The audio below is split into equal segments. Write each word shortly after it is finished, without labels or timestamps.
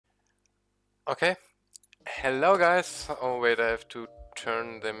Okay. Hello guys. Oh wait, I have to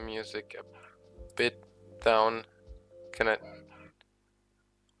turn the music a bit down. Can I?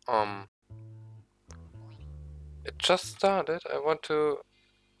 It just started. I want to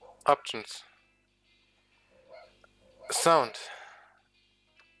options. Sound.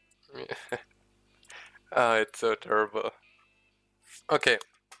 Ah, it's so terrible. Okay,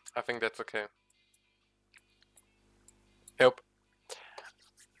 I think that's okay. Yep.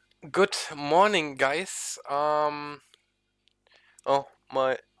 Good morning, guys. Oh,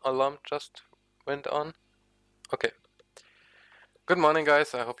 my alarm just went on. Okay. Good morning,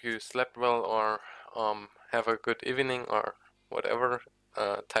 guys. I hope you slept well or have a good evening or whatever.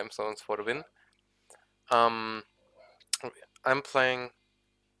 Time zones for the win. I'm playing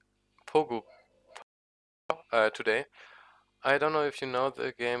Pogo today. I don't know if you know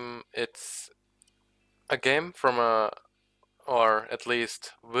the game. It's a game from or at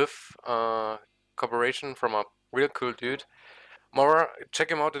least with cooperation from a real cool dude. Mora, check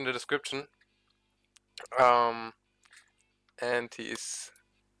him out in the description. And he's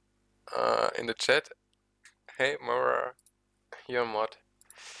in the chat. Hey Mora, you're a mod.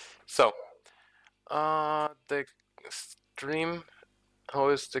 So, the stream, how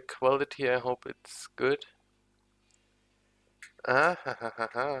is the quality? I hope it's good.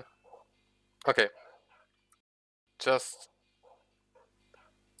 Okay. Just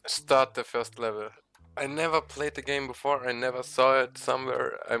start the first level. I never played the game before, I never saw it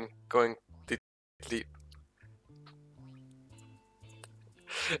somewhere. I'm going deeply.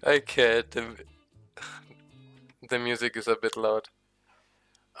 I can't. The music is a bit loud.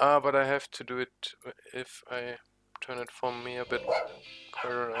 But I have to do it if I turn it for me a bit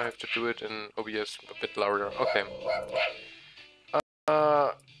clearer. I have to do it in OBS a bit louder. Okay.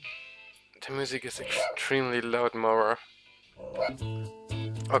 The music is extremely loud, Mara.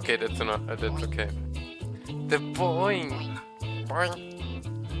 Okay, that's enough. That's okay. The boing, boing,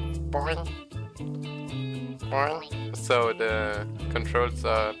 boing, boing. So the controls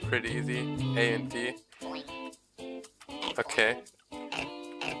are pretty easy. A and D. Okay.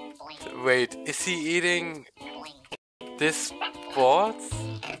 Wait, is he eating this boards?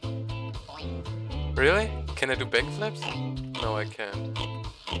 Really? Can I do backflips? No, I can't.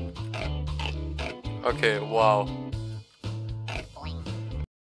 Okay, wow.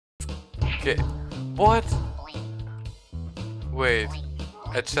 Okay, what? Wait,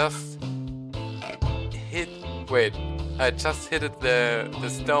 I just hit. Wait, I just hit it the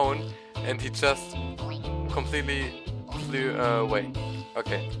stone, and he just completely flew away.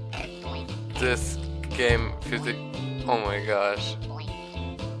 Okay, this game physics. Oh my gosh,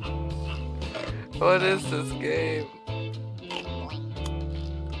 what is this game?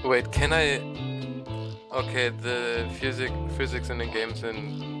 Wait, can I? Okay, the physics in the games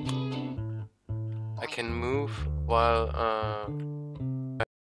and I can move while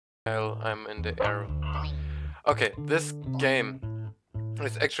I'm in the air. Okay, this game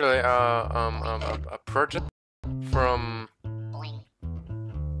is actually a project from.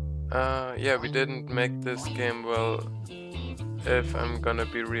 Yeah, we didn't make this game well. If I'm gonna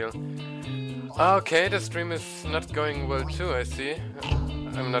be real. Okay, the stream is not going well too. I see.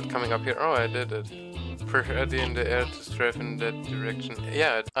 I'm not coming up here. Oh, I did it. Pretty in the air to strafe in that direction.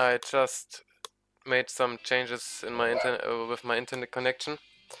 Yeah, I just made some changes in my internet with my internet connection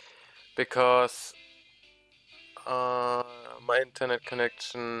because my internet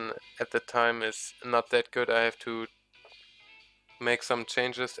connection at the time is not that good. I have to make some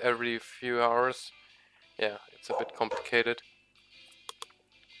changes every few hours. Yeah, it's a bit complicated,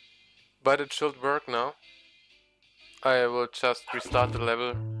 but it should work now. I will just restart the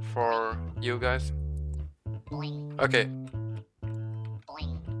level for you guys. Okay.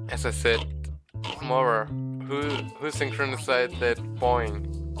 As I said, Mora, who synchronized that boing?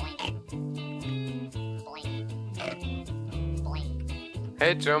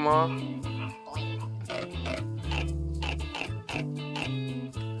 Hey, Joma.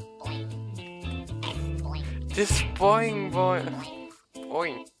 This boing boy,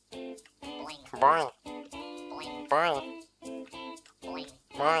 boing, boing, boing,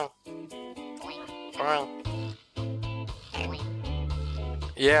 boing, boing.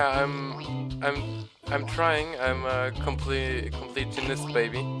 Yeah, I'm trying. I'm a complete gymnast,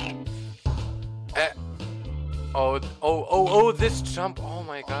 baby. Oh, this jump. Oh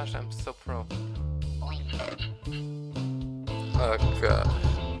my gosh, I'm so pro. Oh god.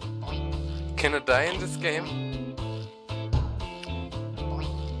 Can I die in this game?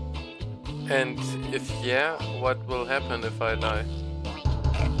 And if yeah, what will happen if I die?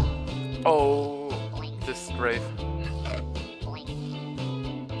 Oh, this strafe.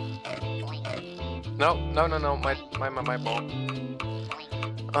 No, no, no, no, my ball.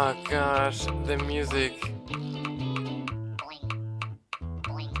 Oh gosh, the music.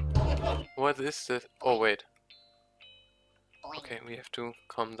 What is this? Oh wait. Okay, we have to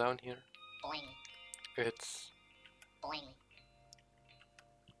calm down here. It's...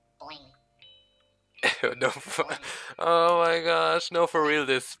 no, oh my gosh, no, for real,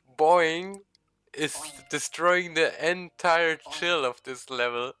 this boing is destroying the entire chill of this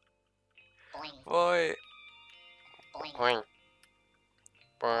level. Boy. Boing.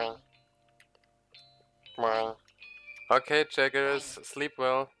 Boing. Boing. Okay, checkers, sleep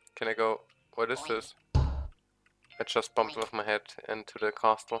well. Can I go? What is this? I just bumped with my head into the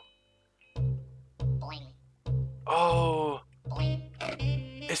castle. Oh!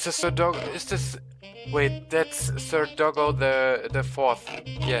 Is this Sir Doggo? Is this... Wait, that's Sir Doggo the fourth.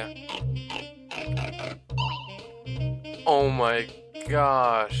 Yeah. Oh my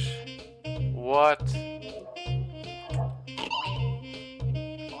gosh. What?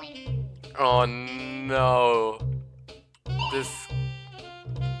 Oh no. This...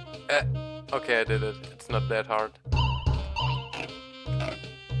 okay, I did it. It's not that hard.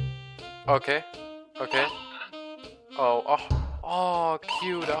 Okay. Okay. Oh, oh, oh,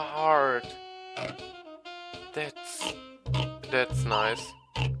 cute, a heart. That's nice.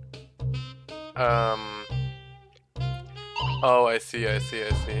 Oh, I see.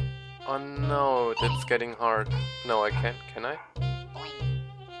 Oh no, that's getting hard. No, I can't. Can I?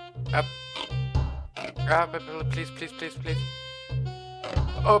 Up. Please.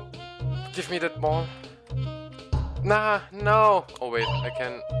 Oh, give me that ball. Nah, no. Oh wait, I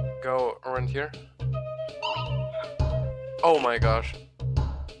can go around here. Oh my gosh.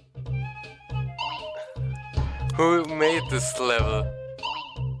 Who made this level?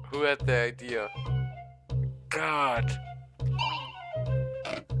 Who had the idea? God.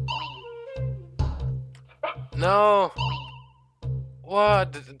 No.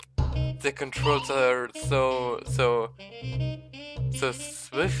 What? The controls are so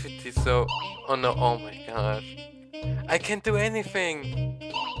swifty, so... Oh no, oh my gosh. I can't do anything.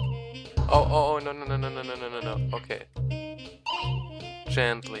 Oh, no. Okay.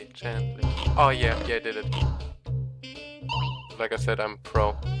 Gently. Oh yeah, I did it. Like I said, I'm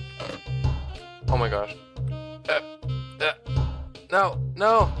pro. Oh my gosh.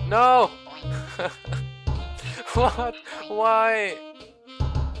 No! What? Why?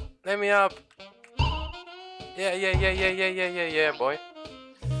 Let me up. Yeah, boy.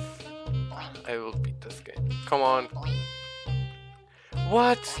 I will beat this game. Come on.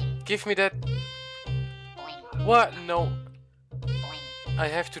 What? Give me that. What? No. I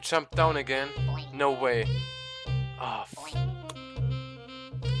have to jump down again. No way. Oh.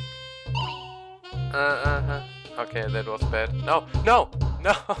 Okay, that was bad. No.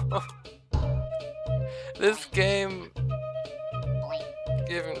 This game.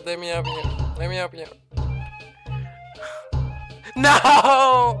 Let me up here.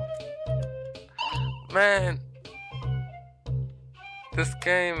 No! Man. This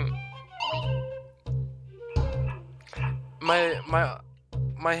game.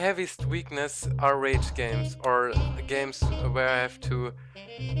 My heaviest weakness are rage games, or games where I have to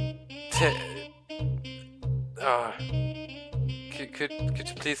could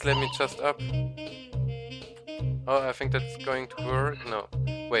you please let me just up? Oh, I think that's going to work. No,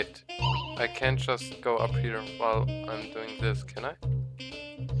 wait, I can't just go up here while I'm doing this, can I?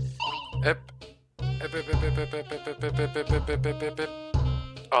 Up.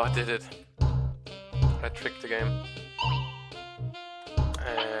 Oh, I did it. I tricked the game.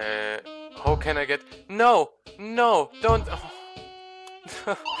 How can I get... No, don't...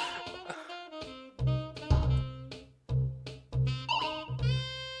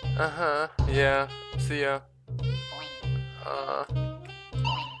 Oh. Yeah, see ya.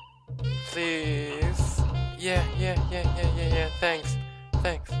 Please. Yeah, thanks.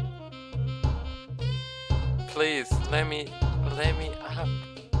 Please, let me up.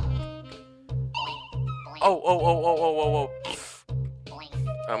 Oh.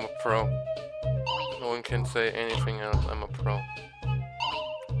 I'm a pro. No one can say anything else. I'm a pro.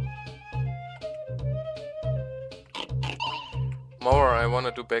 More, I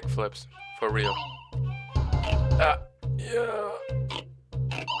wanna do backflips. For real. Yeah.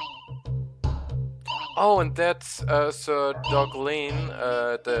 Oh, and that's Sir Dogleen,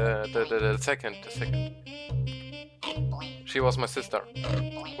 the second. She was my sister.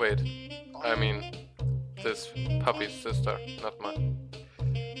 Wait, I mean, this puppy's sister, not mine.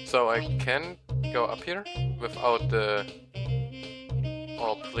 So I can go up here without the...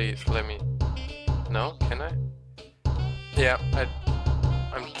 Oh, please, let me... No, can I? Yeah,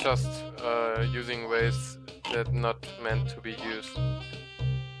 I'm just using ways that not meant to be used.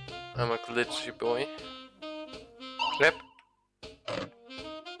 I'm a glitchy boy. Yep.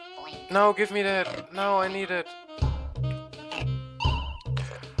 No, give me that. No, I need it.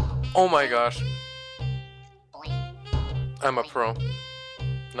 Oh my gosh. I'm a pro.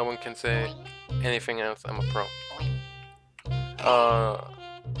 No one can say anything else. I'm a pro.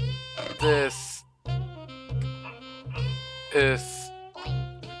 This is...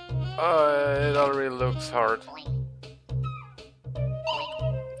 it already looks hard.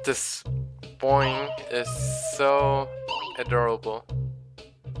 This boing is so adorable.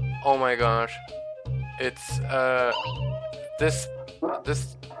 Oh my gosh. It's,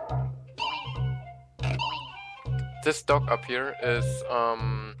 this dog up here is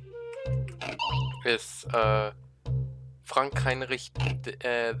Frank Heinrich the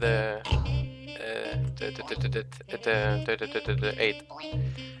 8th.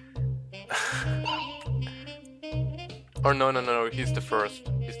 Or no, he's the first.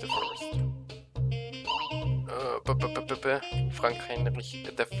 He's the first. Frank Heinrich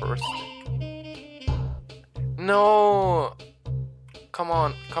the first. No! Come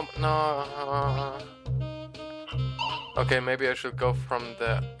on, no. Okay, maybe I should go from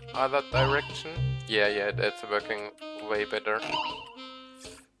the other direction. Yeah, that's working way better.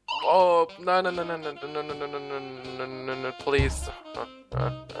 Oh, no, please.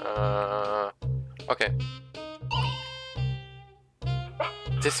 Okay.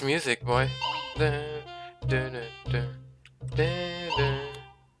 This music, boy.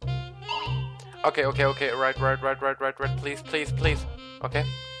 Okay, right, please. Okay.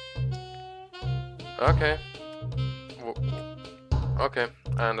 Okay,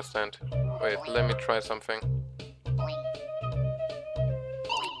 I understand. Wait, let me try something.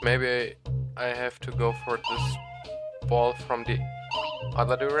 Maybe I have to go for this ball from the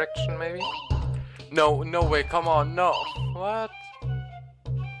other direction, maybe? No way, come on, no! What?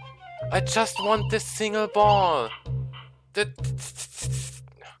 I just want this single ball!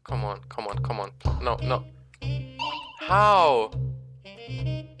 Come on. No. How?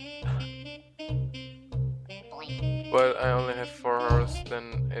 Well, I only have 4 hours,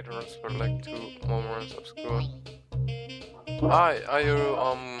 then 8 hours for like 2 more months of school. Are you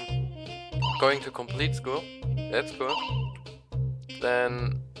going to complete school? That's cool.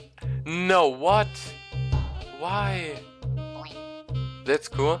 Then no, what? Why? That's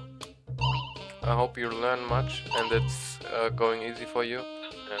cool. I hope you learn much and it's going easy for you,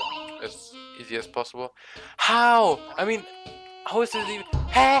 as easy as possible. How? I mean, how is it even?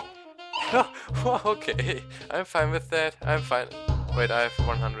 Huh? Okay, I'm fine with that. I'm fine. Wait, I have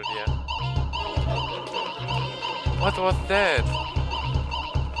 100 here. What was that?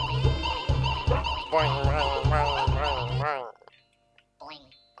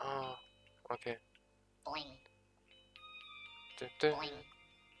 Oh, okay.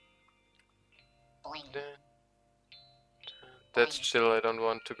 That's chill. I don't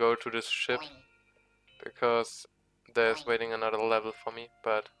want to go to this ship because there's waiting another level for me,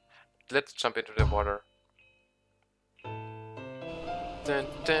 but let's jump into the water.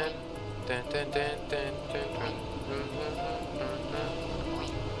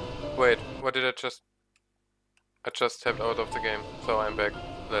 Wait, what did I just stepped out of the game, so I'm back.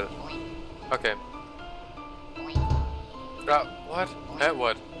 Okay. What?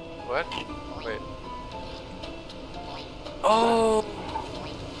 What? Wait. Oh!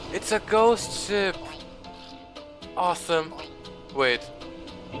 It's a ghost ship! Awesome. Wait.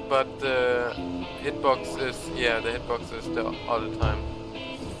 But the hitbox is... yeah, the hitbox is there all the time.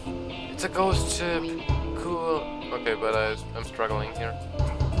 It's a ghost ship! Cool! Okay, but I'm struggling here.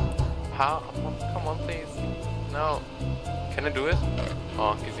 How? Come on, please. No. Can I do it?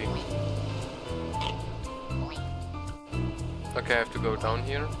 Oh, easy. Okay, I have to go down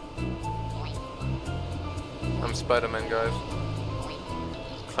here. I'm Spider-Man, guys.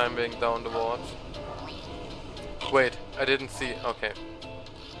 Climbing down the walls. Wait, I didn't see... okay.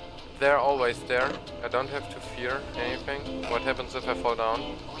 They're always there. I don't have to fear anything. What happens if I fall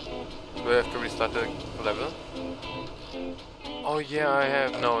down? Do I have to restart the level? Oh yeah, I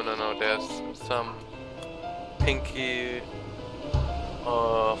have... no, there's some pinky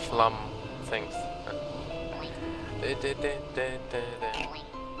flum things.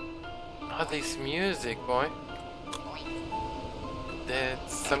 Oh, this music, boy.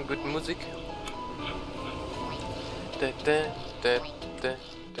 That's some good music.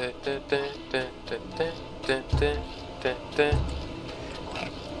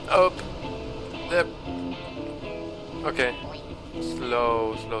 Up. Okay.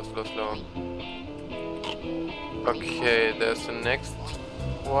 Slow. Okay, there's the next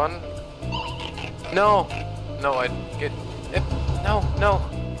one. No! No, I get... No, no!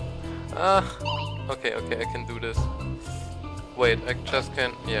 Okay, okay, I can do this. Wait, I just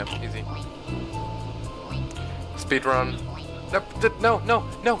can... Yeah, easy. Speed run. No, no,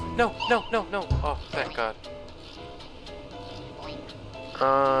 no, no, no, no, no! Oh, thank God.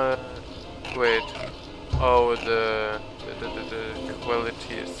 Wait. Oh, the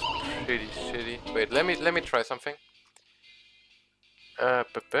quality is pretty shitty. Wait, let me try something.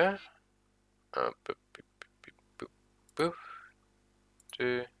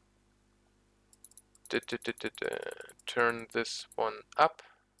 Turn this one up.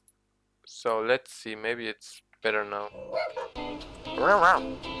 So let's see, maybe it's better now.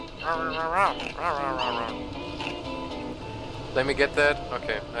 Let me get that.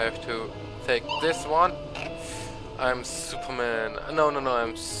 Okay, I have to take this one. I'm Superman. No, no, no,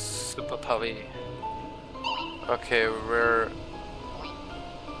 I'm Super Puppy. Okay, we're...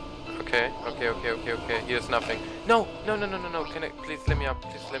 Okay, okay, okay, okay, okay. Here's nothing. No, no, no, no, no, no. Can I please let me up?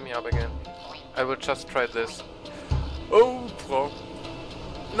 Please let me up again. I will just try this. Oh, bro.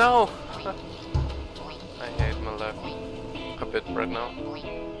 No. I hate my life a bit right now.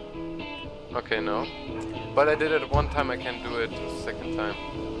 Okay, no. But I did it one time. I can do it a second time.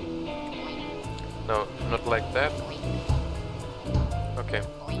 No, not like that. Okay,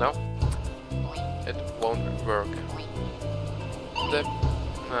 no. It won't work. That.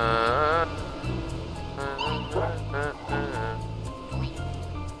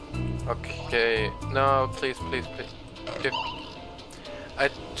 Okay, no, please, please, please. Give. I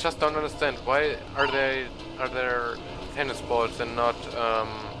just don't understand why are there tennis balls and not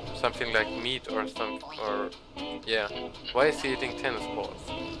something like meat or something, or yeah. Why is he eating tennis balls?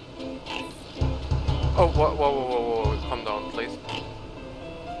 Oh, whoa, whoa, whoa, whoa, calm down, please.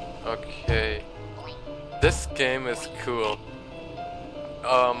 Okay, this game is cool.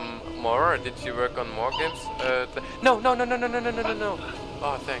 More? Did you work on more games? No, no, no, no, no, no, no, no, no, no.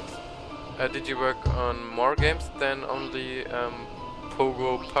 Oh, thanks. Did you work on more games than only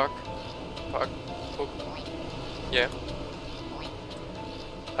Pogo Pogo? Yeah.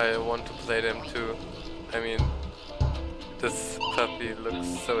 I want to play them too. I mean, this puppy looks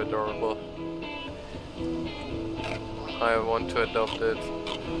so adorable. I want to adopt it.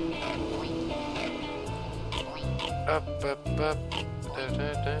 Up, up, up.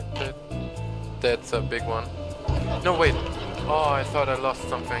 That's a big one. No, wait. Oh, I thought I lost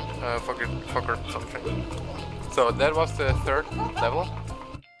something. Forgot something. So that was the third level.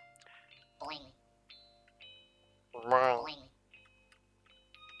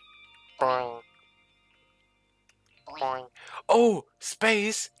 Oh,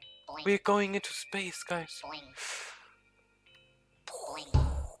 space! We're going into space, guys.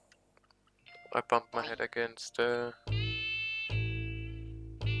 I bumped my head against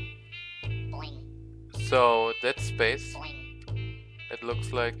So that's space. It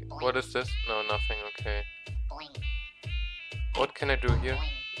looks like... What is this? No, nothing, okay. What can I do here?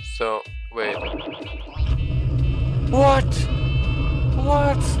 So, wait. What?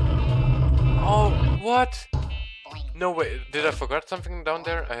 What? Oh, what? No way, did I forget something down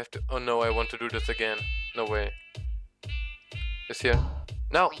there? I have to... Oh no, I want to do this again. No way. It's here.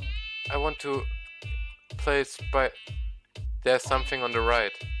 No! I want to place by... There's something on the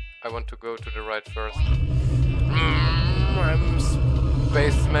right. I want to go to the right first. I'm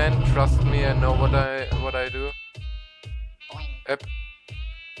spaceman. Trust me, I know what I do. Yep.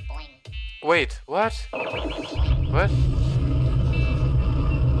 Wait, what? What?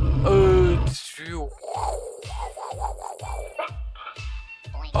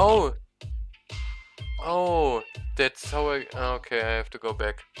 Oh. Oh, that's how I... Okay, I have to go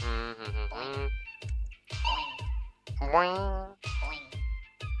back.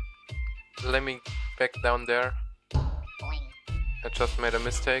 Let me back down there. I just made a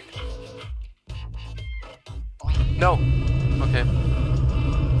mistake. No! Okay.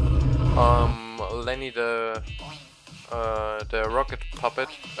 Lenny the rocket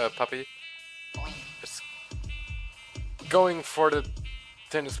puppy is going for the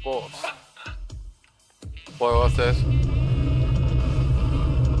tennis balls. What was that?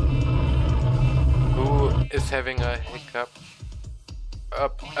 Who is having a hiccup?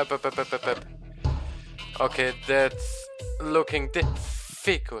 Up. Okay, that's looking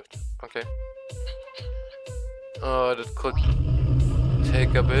difficult. Okay. Oh, that could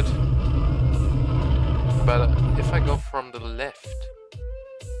take a bit. But if I go from the left...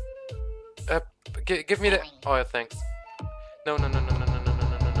 give me the... Oh, yeah, thanks. No.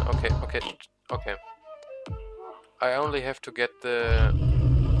 Okay. I only have to get the...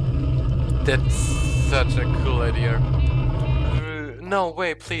 That's such a cool idea. No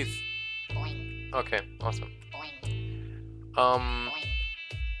way, please. Okay, awesome. I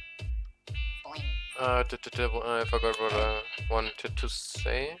forgot what I wanted to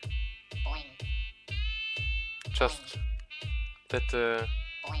say. Just that the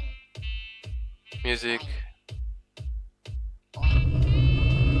music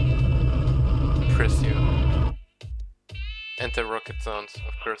impress you. And the rocket sounds,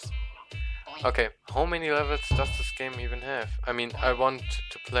 of course. Okay, how many levels does this game even have? I mean, I want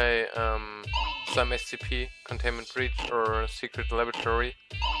to play some SCP, Containment Breach or Secret Laboratory.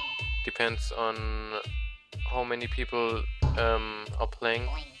 Depends on how many people are playing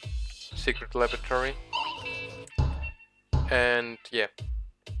Secret Laboratory. And yeah.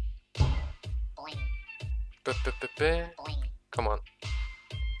 Come on.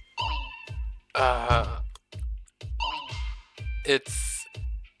 It's...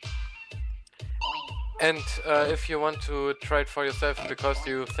 And if you want to try it for yourself because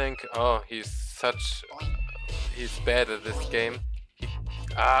you think, oh, he's bad at this game,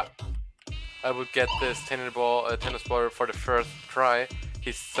 I would get this tennis ball for the first try.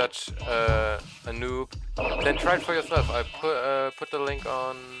 He's such a noob. Then try it for yourself. I put the link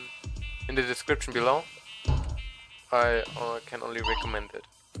in the description below. I can only recommend it.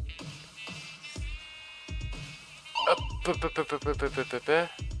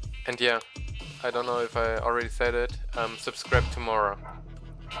 And yeah, I don't know if I already said it. Subscribe tomorrow.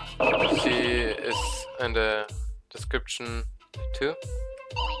 She is in the description too.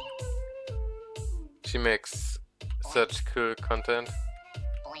 She makes such cool content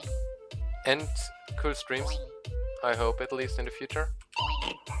and cool streams. I hope, at least in the future.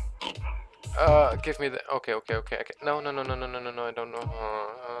 Give me the... Okay. No, I don't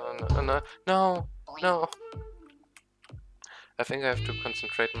know. No. I think I have to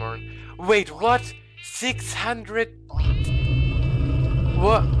concentrate more. Wait, what? 600?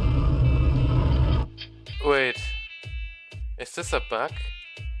 What? Wait. Is this a bug?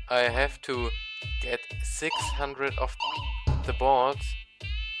 I have to get 600 of the balls?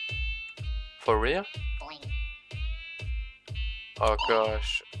 For real? Oh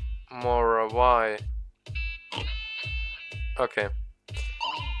gosh. Mora, why? Okay.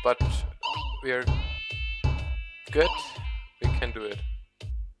 But we are good. We can do it.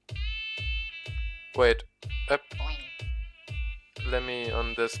 Wait. Up. Let me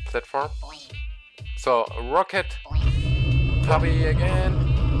on this platform. So, rocket. Puppy again.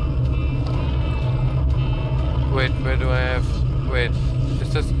 Wait, where do I have... Wait.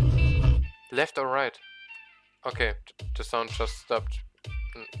 Is this left or right? Okay. The sound just stopped.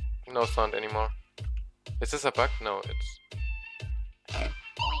 No sound anymore. Is this a bug? No, it's...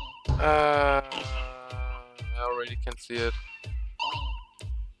 I already can see it.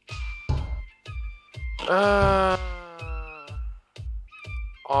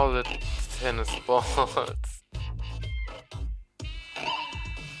 All the tennis balls.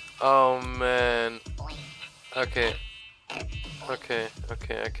 Oh man. Okay,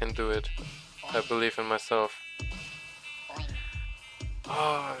 I can do it. I believe in myself.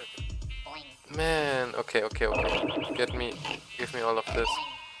 Oh man. Okay. Give me all of this.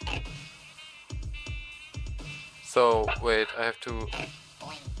 So wait, I have to...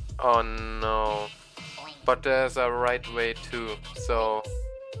 Oh no. But there's a right way too. So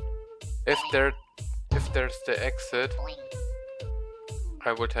if there's the exit,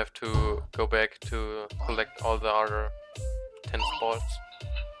 I would have to go back to collect all the other tennis balls.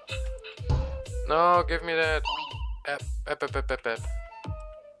 No, give me that.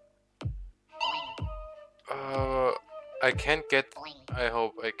 I can't get... I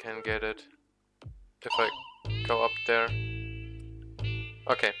hope I can get it. If I go up there.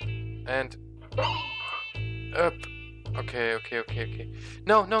 Okay. And... up. Okay.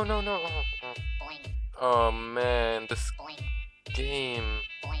 No. Oh man, this game.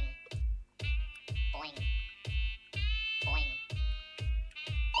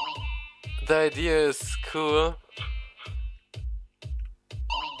 The idea is cool.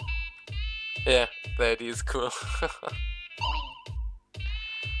 Yeah, the idea is cool.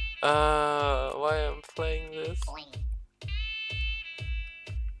 Why I'm playing this?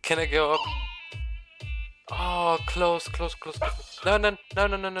 Can I go up? Oh, close. No.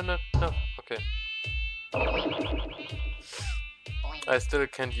 Okay. I still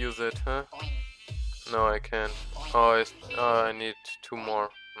can't use it, huh? No, I can't. Oh, I need 2 more.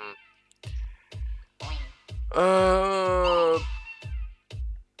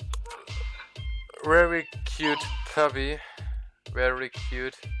 Very cute puppy. Very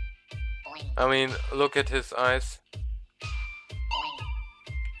cute. I mean, look at his eyes.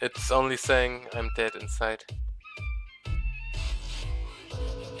 It's only saying I'm dead inside.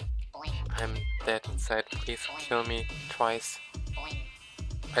 I'm dead inside. Please kill me twice.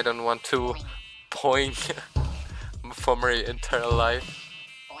 I don't want to boing for my entire life.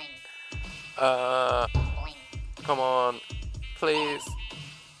 Come on, please.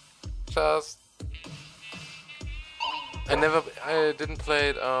 Just. I didn't play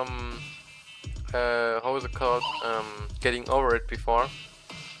it, how is it called? Getting Over It before.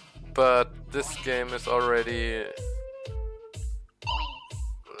 But this game is already.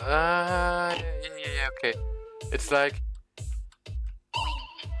 Yeah, okay. It's like.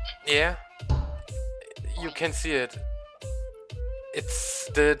 Yeah. You can see it. It's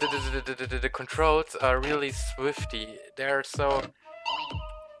the controls are really swifty. They're so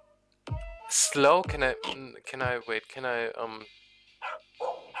slow. Can I wait? Can I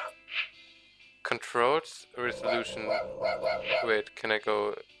controls resolution? Wait, can I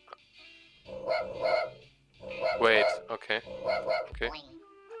go? Wait, okay.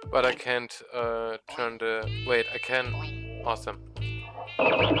 But I can't turn the. Wait, I can. Awesome.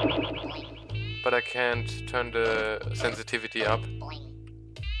 But I can't turn the sensitivity up.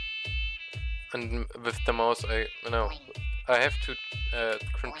 And with the mouse, I have to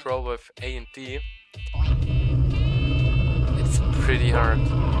control with A and D. It's pretty hard.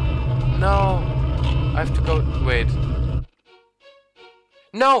 No, I have to go. Wait.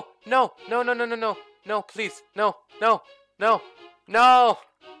 No, please, no.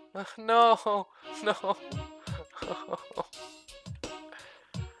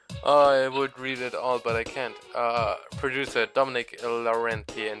 I would read it all, but I can't. Producer Dominic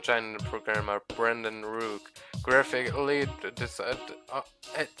Laurenti, engine programmer Brendan Rook, graphic lead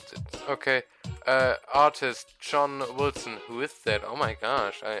okay. Artist John Wilson. Who is that? Oh my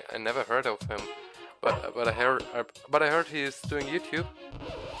gosh, I never heard of him. But I heard he is doing YouTube.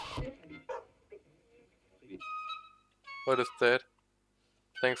 What is that?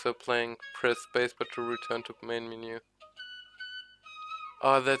 Thanks for playing. Press spacebar to return to main menu.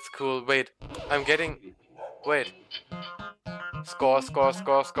 Oh, that's cool. Wait, I'm getting. Wait. Score.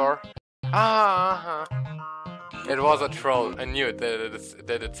 Ah! It was a troll. I knew it,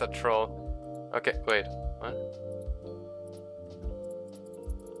 that it's a troll. Okay, wait. What?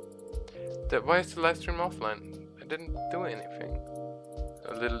 Why is the live stream offline? I didn't do anything.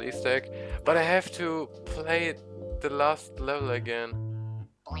 A little Easter egg. But I have to play the last level again.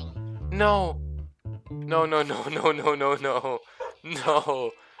 No! No.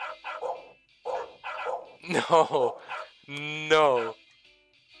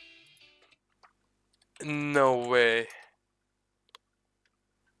 No way.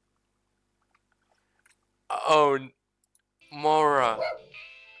 Oh, Mora.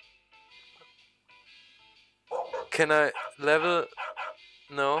 Can I level?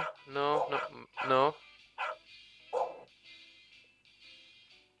 No.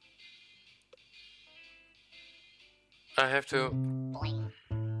 I have to.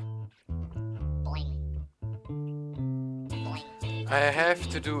 I have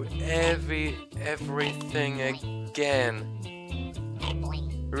to do everything again.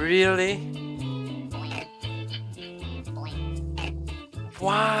 Really?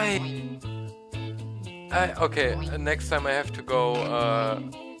 Why? Okay, next time I have to go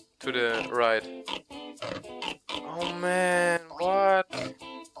to the right. Oh man, what?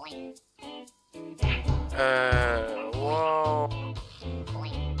 Whoa.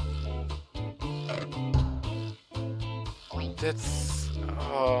 That's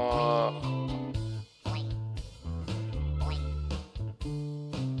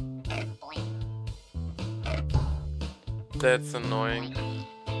that's annoying.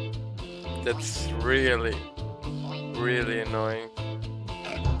 That's really annoying.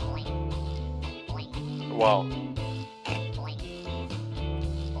 Wow.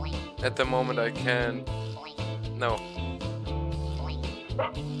 At the moment I can't. No.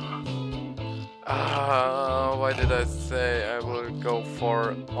 Why did I say I will go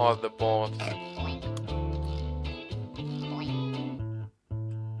for all the boards?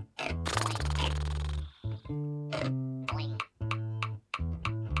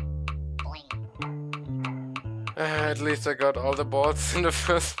 At least I got all the boards in the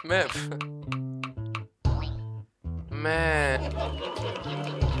first map. Man.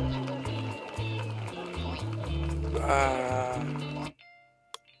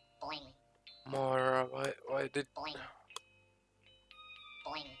 More. Why did?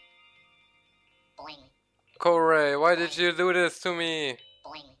 Corey, why did you do this to me?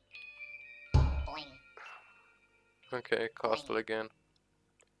 Okay, Castle again.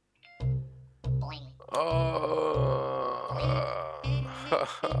 Oh.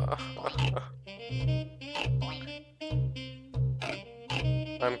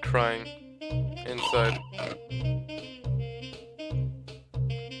 I'm crying. inside.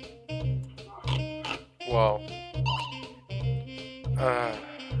 Wow.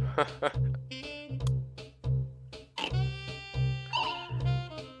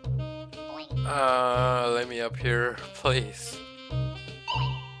 Let me up here, please.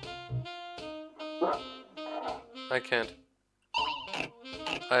 I can't.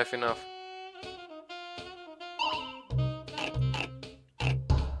 I have enough.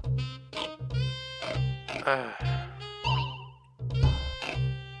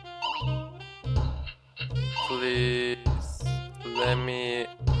 Please let me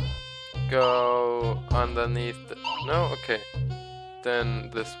go underneath the... No? Okay. Then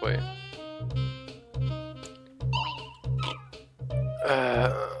this way.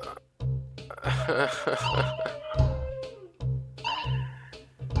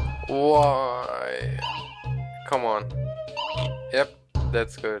 Why? Come on. Yep,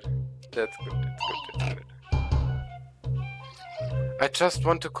 that's good. That's good, that's good, that's good. I just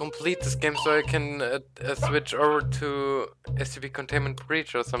want to complete this game so I can switch over to SCP Containment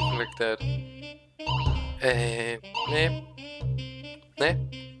Breach or something like that. Ne?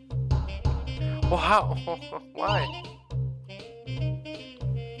 Wow, why?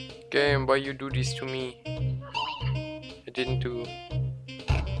 Game, why you do this to me? I didn't do...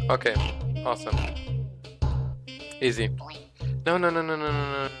 Okay, awesome. Easy. No, no, no, no, no, no,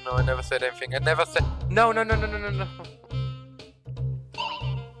 no, no, I never said anything. I never said... No, no, no, no, no, no, no.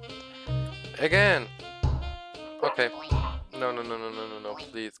 Again. Okay. No, no, no, no, no, no, no,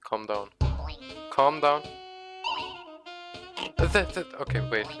 please, calm down. Calm down. That's it. Okay,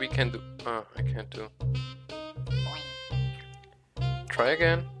 wait, we can do... Oh, I can't do... Try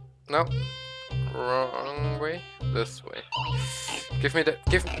again. No. Wrong way. This way. Give me that.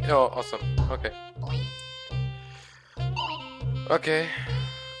 Give me... Oh, awesome. Okay. Okay.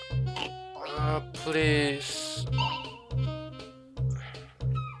 Please.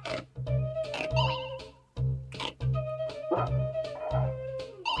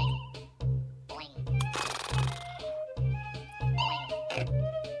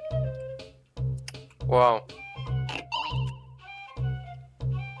 Wow.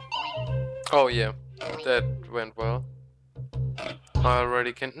 Oh yeah, that went well. I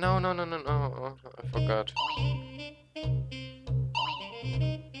already can... No, no, no, no, no. Oh, I forgot.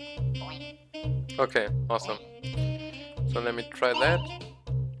 Okay, awesome. So let me try that.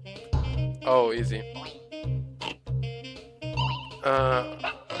 Oh, easy.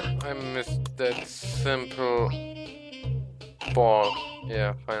 I missed that simple ball.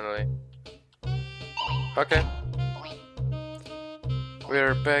 Yeah, finally. Okay.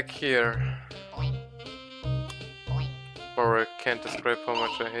 We're back here. Or I can't describe how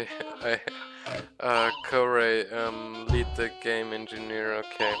much Corey, lead the game engineer.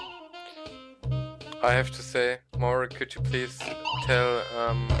 Okay. I have to say, Maura, could you please tell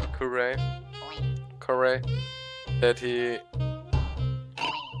Corey that he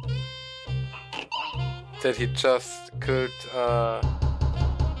just could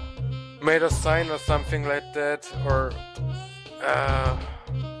made a sign or something like that, or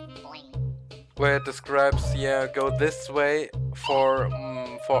where it describes, yeah, go this way for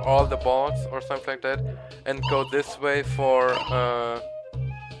all the balls or something like that, and go this way for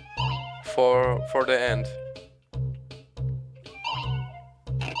the end.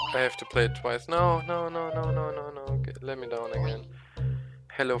 I have to play it twice. No, no, no, no, no, no, no. Okay, let me down again.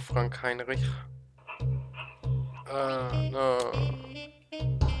 Hello, Frank Heinrich. No.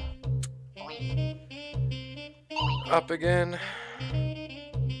 Up again.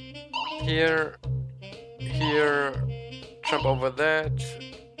 Here. Here. Jump over that.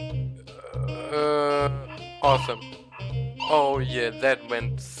 Awesome. Oh yeah, that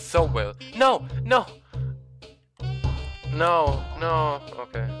went so well. No, no. No, no.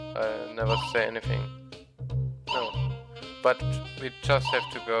 Okay, I never say anything. No. But we just have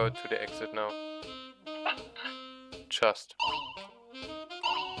to go to the exit now. Just.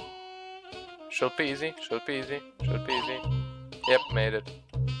 Should be easy, should be easy, should be easy. Yep, made it.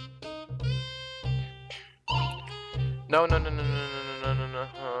 No, no, no, no, no, no, no, no, no.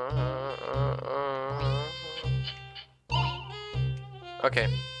 Okay,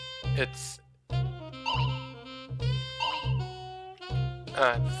 it's...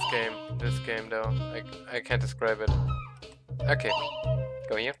 this game though, I can't describe it. Okay,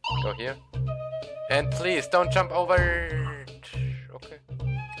 go here, and please don't jump over it. Okay,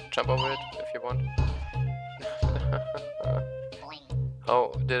 jump over it if you want.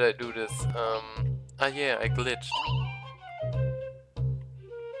 How did I do this? Yeah, I glitched.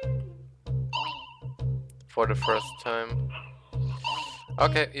 For the first time.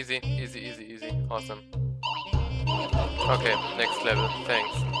 Okay, easy, easy, easy, easy. Awesome. Okay, next level.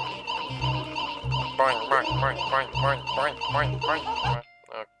 Thanks. Boing, boing, boing, boing, boing, boing, boing, boing.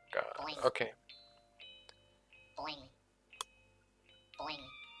 Oh god. Okay.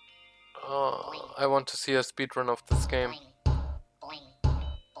 Oh, I want to see a speedrun of this game.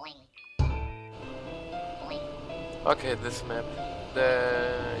 Okay, this map.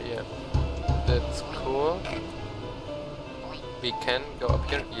 Yeah, that's cool. We can go up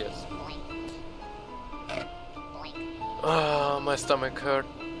here. Yes. Ah, my stomach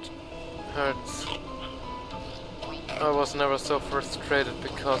hurts. I was never so frustrated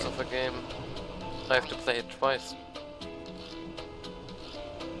because of a game. I have to play it twice.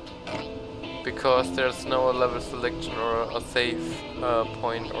 Because there's no level selection or a save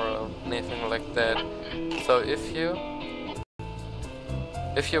point or anything like that. So if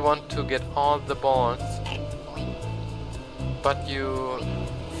you want to get all the balls, but you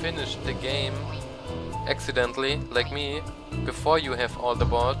finish the game accidentally, like me, before you have all the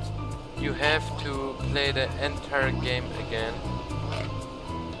balls, you have to play the entire game again.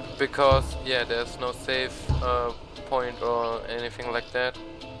 Because, yeah, there's no save point or anything like that.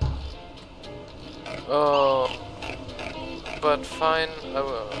 Oh, but fine,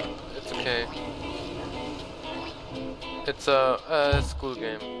 it's okay. It's a school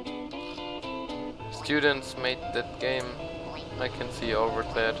game. Students made that game, I can see over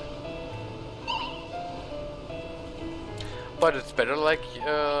that. But it's better, like,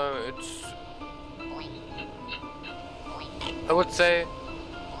 I would say,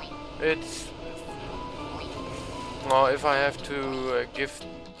 it's... Well, if I have to give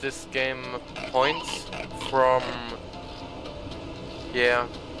this game points from... Yeah,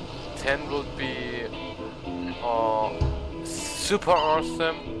 10 would be super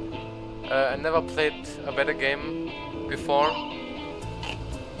awesome. I never played a better game before.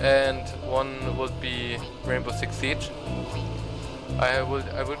 And 1 would be Rainbow Six Siege. I would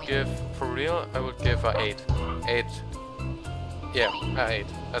give, for real, I would give a 8. 8. Yeah, a 8.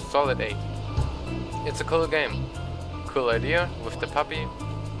 A solid 8. It's a cool game. Cool idea with the puppy.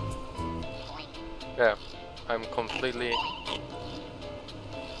 Yeah, I'm completely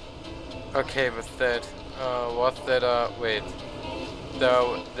okay with that. Was that a... wait.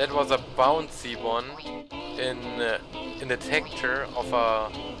 That was a bouncy one in the texture of a...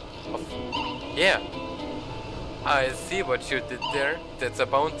 yeah. I see what you did there. That's a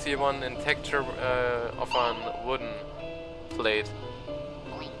bouncy one in texture of a wooden plate.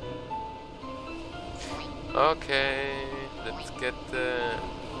 Okay, let's get the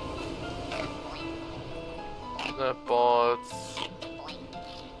balls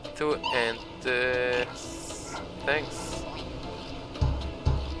to end this. Thanks.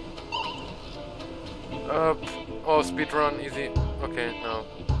 Up. Oh, speedrun, easy. Okay, no.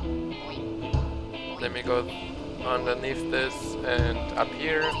 Let me go underneath this and up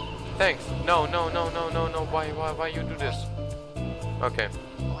here. Thanks. No, no, no, no, no, no. Why you do this? Okay.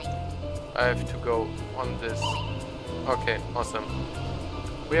 I have to go on this. Okay, awesome.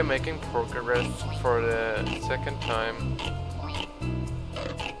 We are making progress for the second time.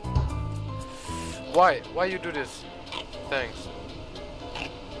 Why you do this? Thanks.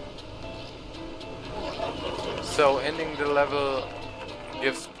 So ending the level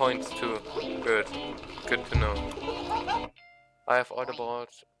gives points too. Good. Good to know. I have all the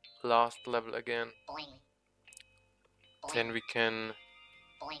balls. Last level again. Then we can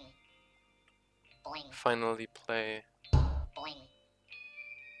finally play.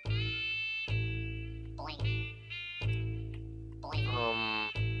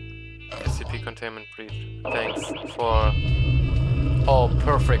 SCP containment breach. Thanks for... Oh,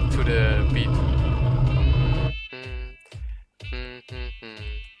 perfect to the beat.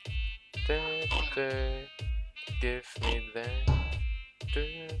 Give me that.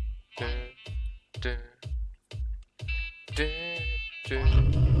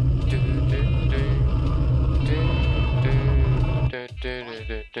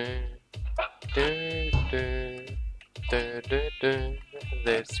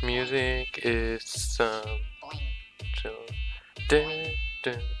 This music is some chill.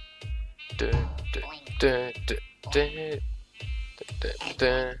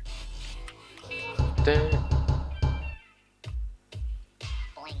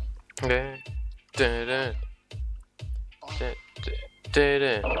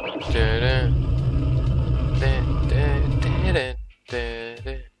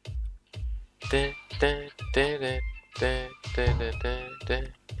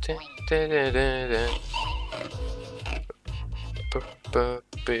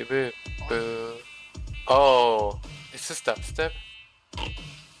 Oh, is this dubstep?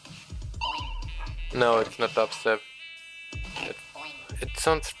 No, it's not dubstep. It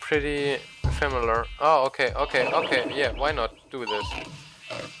sounds pretty familiar. Oh, okay, yeah, why not do this?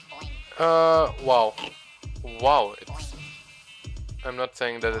 Wow. Wow, I'm not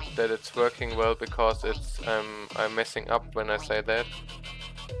saying that it's working well because I'm messing up when I say that.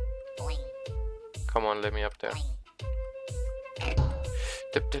 Come on, let me up there.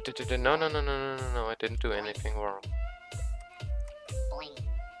 No, I didn't do anything wrong.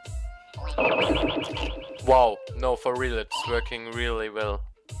 Wow, no, for real, it's working really well.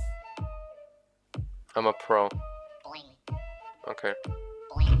 I'm a pro. Okay.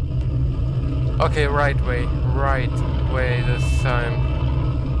 Okay, right way this time.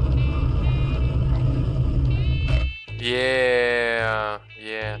 Yeah,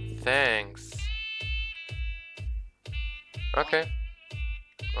 thanks. Okay.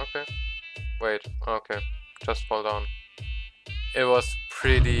 Wait, okay. Just fall down. It was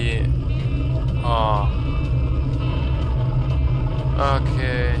pretty...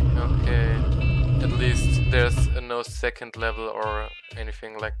 Okay. At least there's no second level or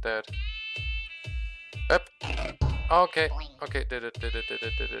anything like that. Up. Okay, did it.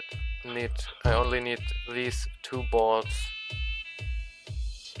 I only need these 2 balls.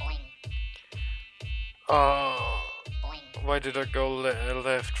 Why did I go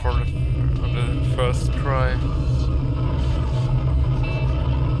left on the first try?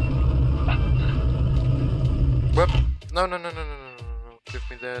 Whoop. No. Give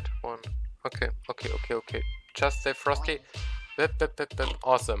me that one. Okay. Just stay frosty.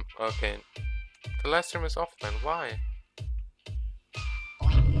 Awesome. Okay. The live stream is offline. Why?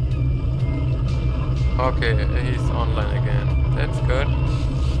 Okay, he's online again. That's good.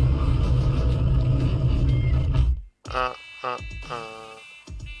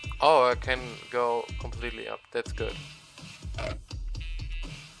 Oh, I can go completely up. That's good.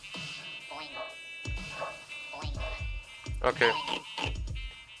 Okay.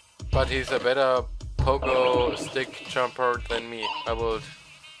 But he's a better pogo stick jumper than me. I would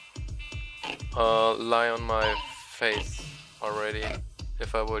lie on my face already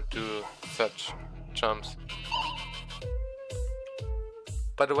if I would do such jumps.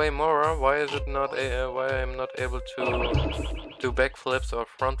 By the way, Mora, why is it not why I'm not able to do backflips or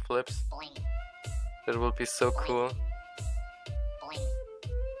front flips? That would be so cool.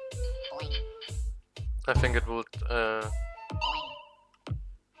 I think it would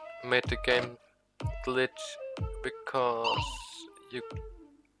make the game glitch because you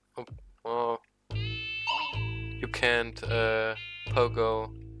can't pogo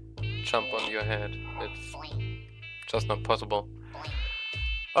jump on your head. It's just not possible.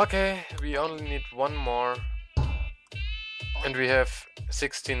 Okay, we only need 1 more and we have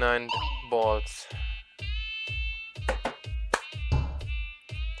 69 balls.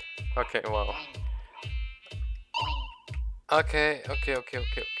 Okay, wow. Okay.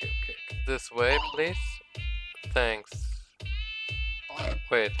 This way, please. Thanks.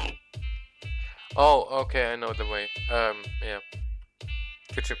 Wait. Oh, okay, I know the way. Yeah.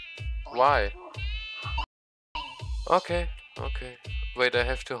 Could you... Why? Okay. Wait, I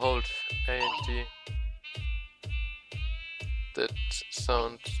have to hold A and D. That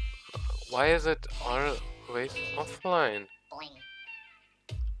sound... Why is it always offline?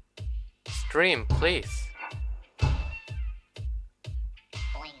 Stream, please.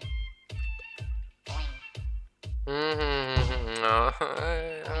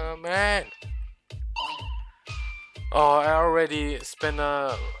 Oh man. Oh, I already spent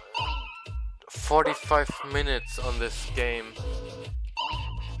 45 minutes on this game.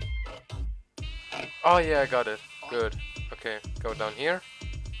 Oh yeah, I got it. Good. Okay, go down here.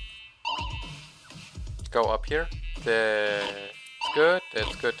 Go up here. That's good.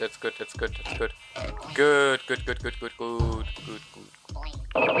 Good.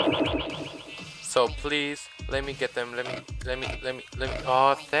 So please, let me get them. Let me.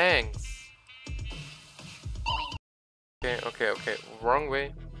 Oh, thanks. Okay. Wrong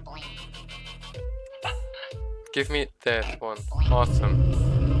way. Give me that one. Awesome.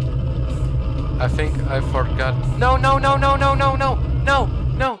 I think I forgot. No.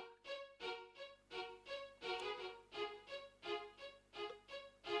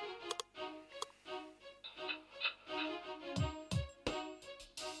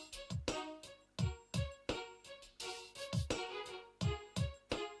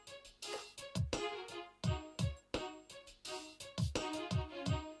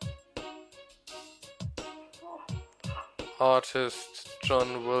 Artist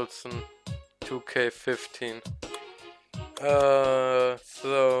John Wilson 2K15.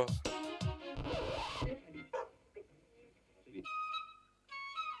 So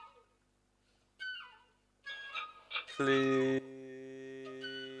Please.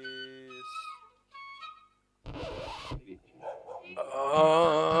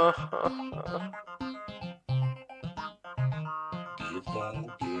 Oh.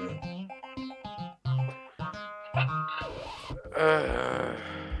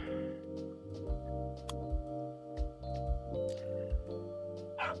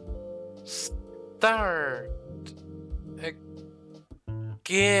 Start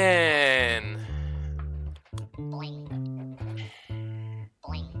again.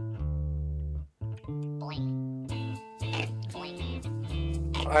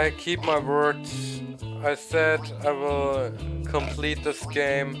 I keep my words. I said I will complete this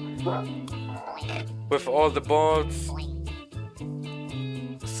game with all the balls,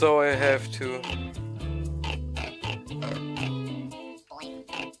 so I have to.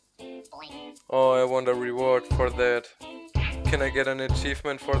 Oh, I want a reward for that. Can I get an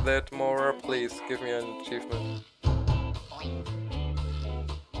achievement for that, Mora? Please give me an achievement.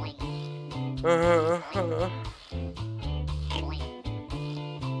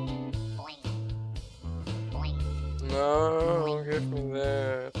 No, give me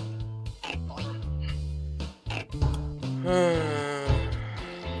that.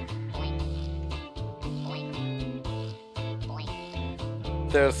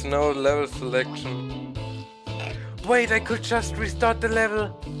 There's no level selection. Wait, I could just restart the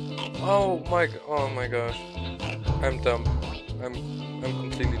level. Oh my gosh. I'm dumb. I'm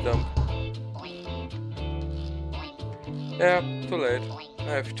completely dumb. Yeah, too late. I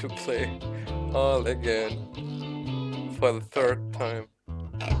have to play all again for the third time.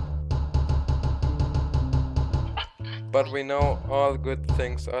 But we know all good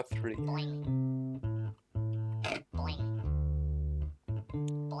things are 3.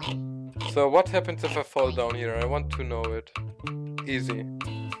 So what happens if I fall down here? I want to know it. Easy.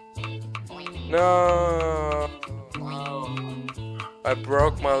 No! I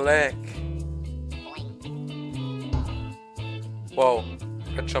broke my leg. Whoa,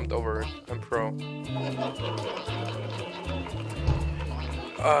 I jumped over it. I'm pro.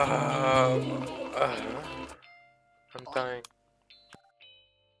 I'm dying.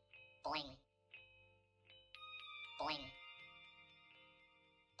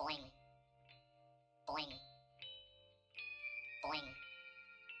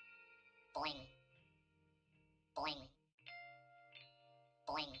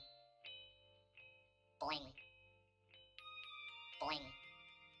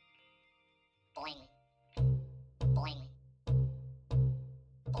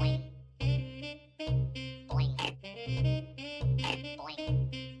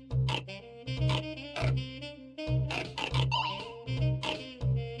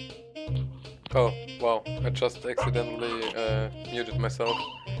 Oh, wow, I just accidentally muted myself.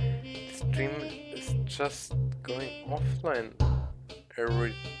 The stream is just going offline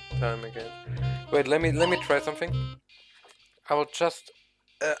every time again. Wait, let me try something. I will just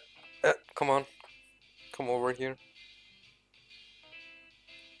come on. Come over here.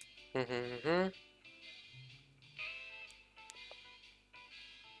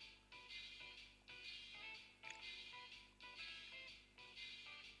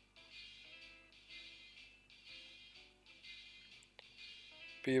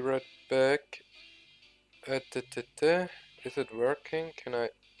 Be right back. Is it working? Can I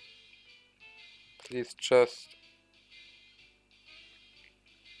please just...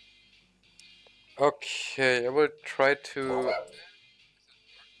 Okay, I will try to...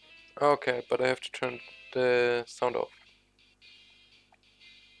 Okay, but I have to turn the sound off.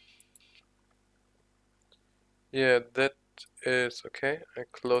 Yeah, that is okay. I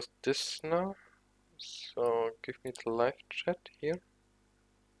closed this now. So give me the live chat here.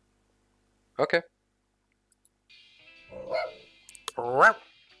 Okay.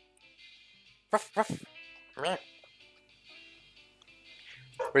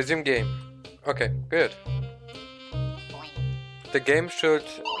 Resume game. Okay, good. The game should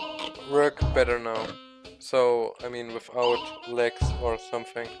work better now. So, I mean, without lags or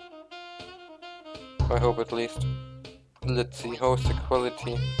something. I hope at least. Let's see, how's the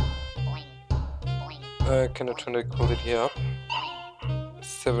quality? Can I turn the quality up?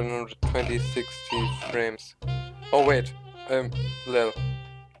 720, 60 frames. Oh wait, lel.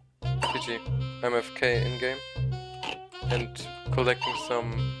 GG. I'm FK in game. And collecting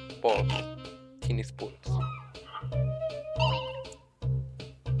some balls. Teeny balls.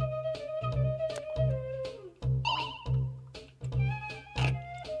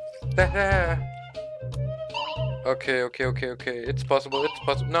 Okay. It's possible.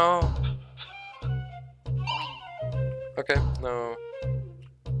 No. Okay, no.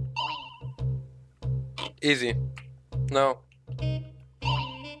 Easy. No.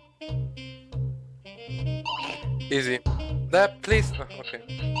 Easy. That, please. Oh, okay.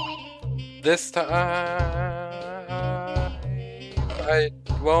 This time I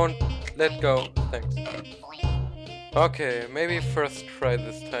won't let go. Thanks. Okay, maybe first try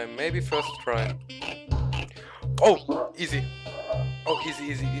this time. Maybe first try. Oh, easy. Oh, easy,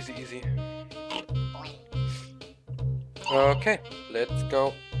 easy, easy, easy. Okay, let's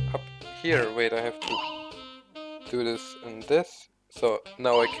go up here. Wait, I have to do this and this. So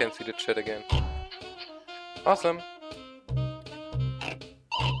now I can see the chat again. Awesome.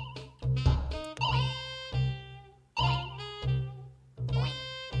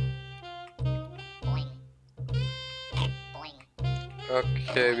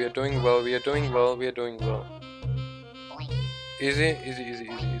 Okay, we are doing well, we are doing well, we are doing well. Easy, easy, easy,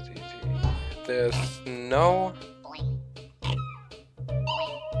 easy, easy, easy. There's no...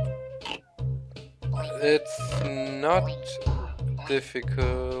 It's not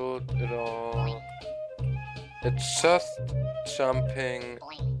difficult at all. It's just jumping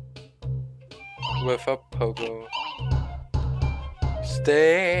with a pogo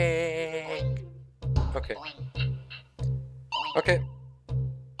stick. Okay. Okay.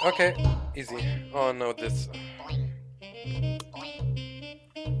 Okay. Easy. Oh no, this.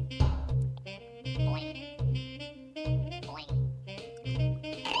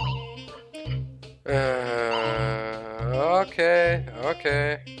 Okay.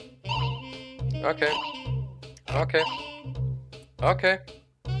 Okay. Okay. Okay. Okay.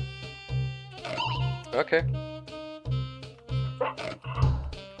 Okay.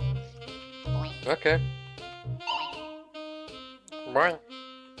 Okay. Right.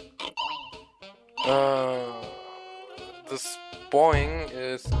 The spawning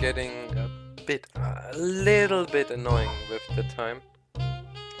is getting a little bit annoying with the time.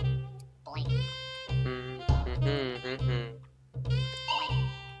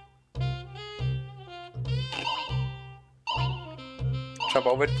 Jump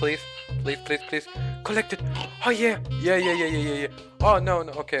over it, please. Please, please, please. Collect it. Oh yeah. Yeah. Oh no,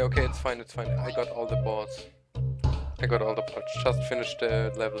 no. Okay, okay. It's fine. It's fine. I got all the balls. I got all the parts. Just finish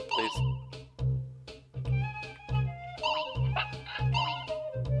the level, please.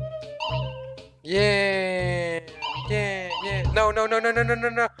 Yeah. No.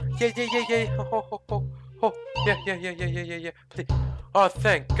 Yeah. Oh. Yeah. Please. Oh,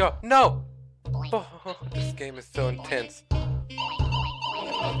 thank God. No. Oh, this game is so intense.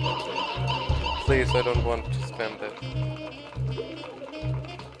 Please, I don't want to spam that.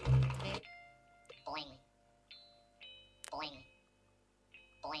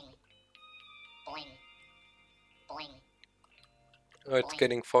 Oh, it's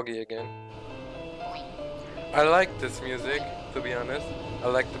getting foggy again. I like this music, to be honest. I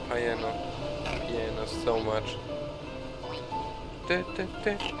like the piano so much.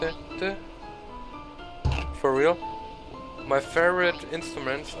 For real? My favorite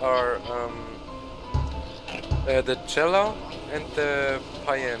instruments are the cello and the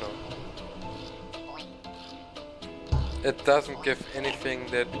piano. It doesn't give anything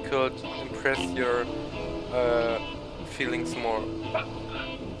that could impress your feelings more.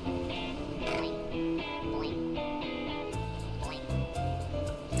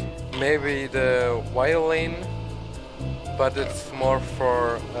 Maybe the violin, but it's more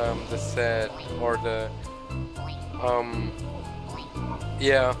for the sad or the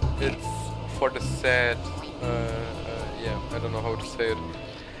yeah, it's for the sad. Yeah, I don't know how to say it.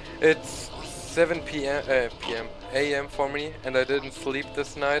 It's 7 a.m. for me, and I didn't sleep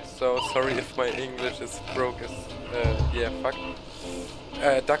this night, so sorry if my English is broke as yeah, fuck.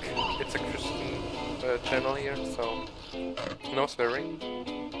 Duck, it's a Christian channel here, so no swearing.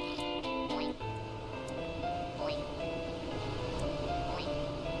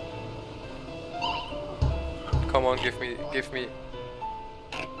 Come on, give me.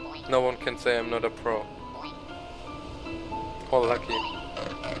 No one can say I'm not a pro. Oh, lucky.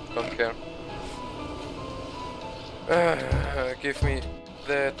 Don't care. Give me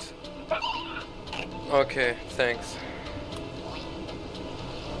that. Okay, thanks.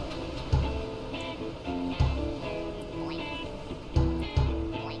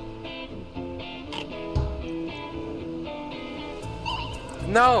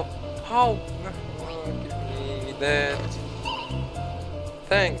 No! How? Give me that.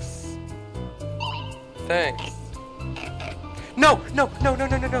 Thanks. Thanks. No!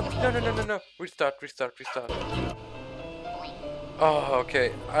 Restart. Oh,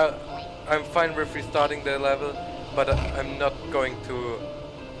 okay. I'm fine with restarting the level, but I'm not going to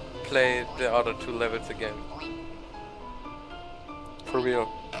play the other two levels again. For real.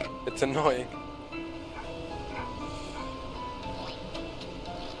 It's annoying.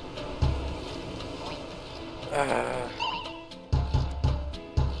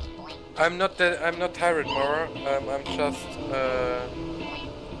 I'm not tired, Mara. I'm just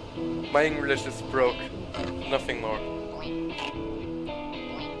my English is broke. Nothing more.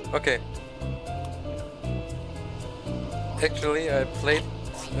 Okay. Actually, I played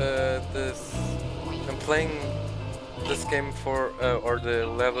this. I'm playing this game for or the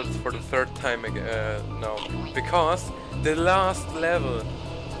levels for the third time now, because the last level,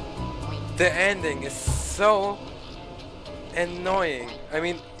 the ending is so annoying. I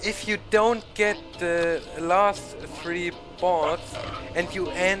mean, if you don't get the last 3 balls and you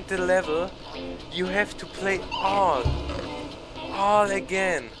end the level, you have to play all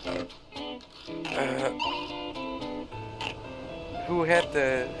again. Who had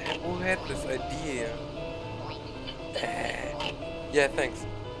this idea? Yeah, thanks.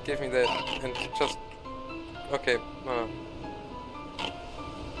 Give me that and just okay.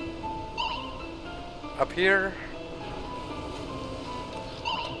 Up here.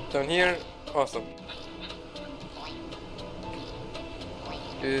 Down here, awesome.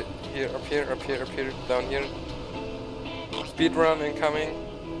 Here, up here, down here. Speed run incoming.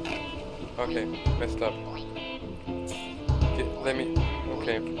 Okay, messed up. Okay, let me.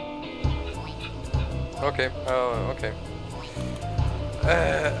 Okay. Okay. Okay.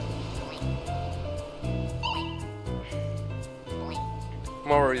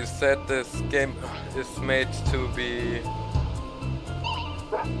 Moro, you said this game is made to be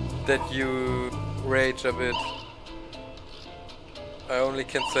that you rage a bit. I only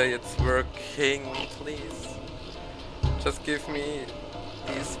can say it's working, please. Just give me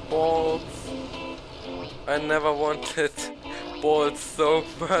these balls. I never wanted balls so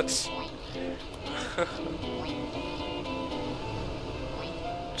much.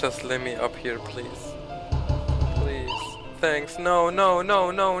 Just let me up here, please. Please. Thanks. No.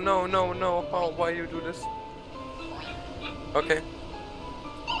 Oh, why you do this? Okay.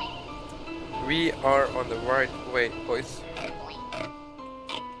 We are on the right way, boys.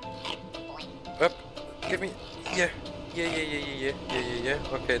 Up. Give me. Yeah.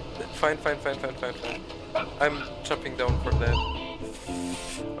 Okay. Fine. I'm jumping down for that.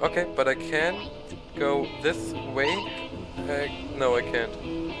 Okay, but I can go this way. No, I can't.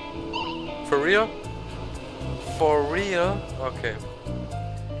 For real? For real? Okay.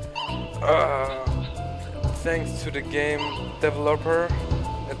 Thanks to the game developer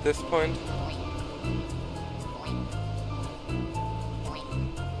at this point.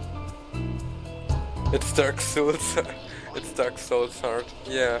 It's Dark Souls. It's Dark Souls hard.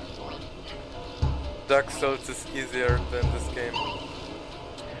 Yeah. Dark Souls is easier than this game.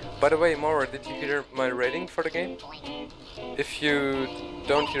 By the way, Maura, did you hear my rating for the game? If you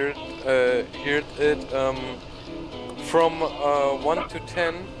don't hear it, from 1 to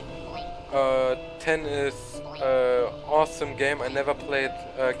 10, 10 is awesome game. I never played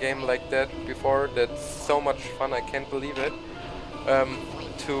a game like that before. That's so much fun. I can't believe it.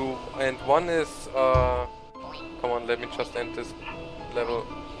 2 and 1 is come on, let me just end this level.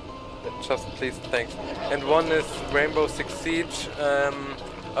 Just please, thanks. And 1 is Rainbow Six Siege.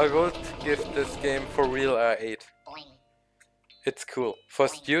 I would give this game for real a 8. It's cool. For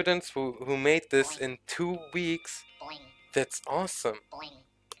students who made this in 2 weeks, that's awesome.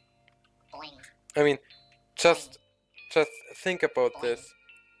 I mean, just think about this.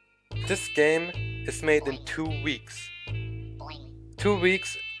 This game is made in 2 weeks. 2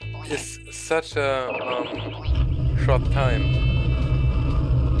 weeks is such a short time.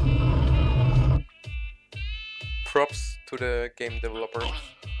 Props to the game developers.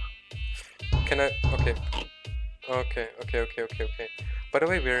 Can I? Okay. By the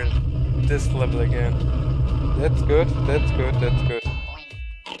way, we're in this level again. That's good.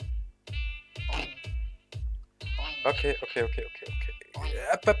 Okay.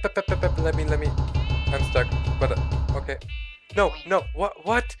 Let me. I'm stuck. But okay. No.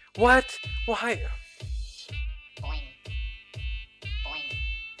 What? Why?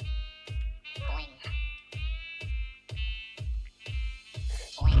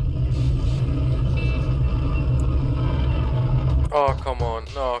 Oh, come on.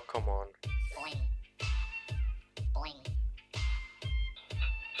 No, come on.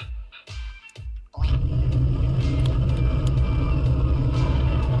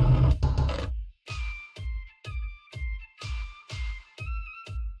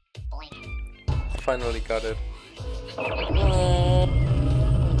 Finally got it.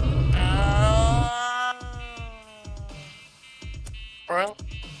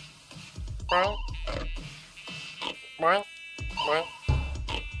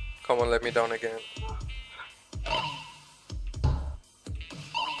 Come on, let me down again.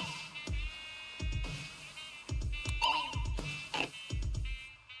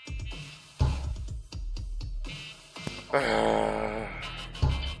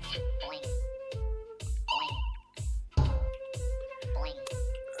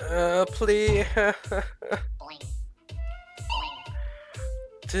 Please.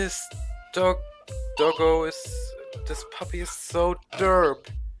 This this puppy is so derp.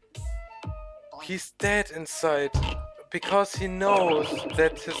 He's dead inside because he knows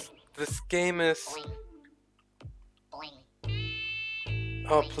that this game is.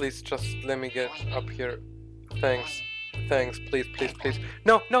 Oh, please, just let me get up here. Thanks, please, please, please.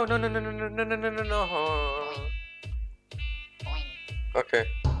 No. Okay.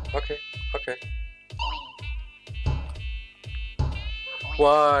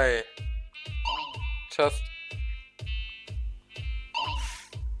 Why? Just.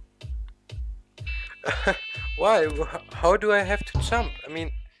 Why? How do I have to jump? I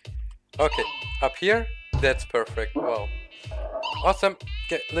mean, okay, up here? That's perfect. Wow. Awesome.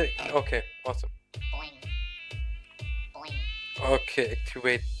 Okay, awesome. Okay,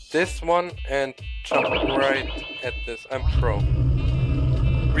 activate this one and jump right at this. I'm pro.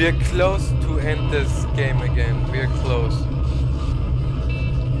 We are close to end this game again. We are close.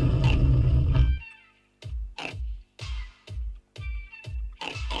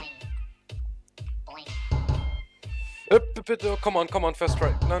 Oh, come on, first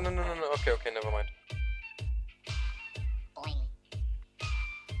try. No. Okay, never mind.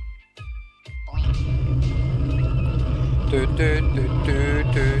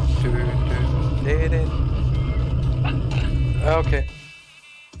 Okay.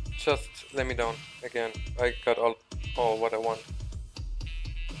 Just let me down again. I got all what I want.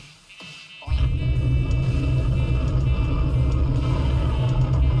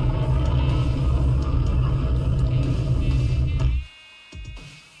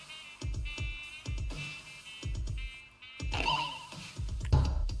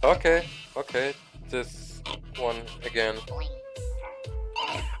 Okay, this one again.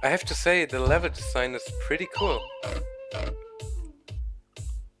 I have to say, the level design is pretty cool.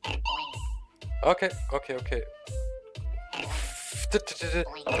 Okay.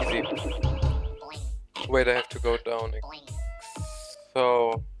 Easy. Wait, I have to go down.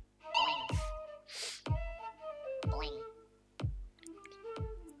 So...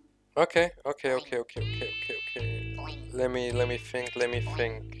 Okay. Let me think.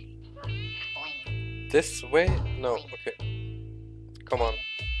 This way? No, okay. Come on.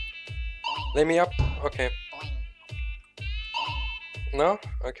 Let me up. Okay. No?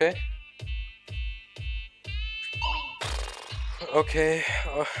 Okay. Okay.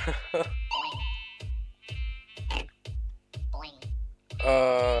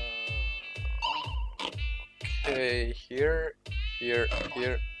 Okay, here.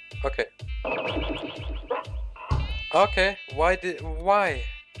 Okay. Okay, why?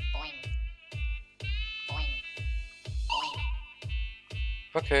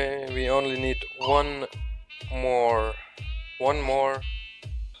 Okay, we only need one more,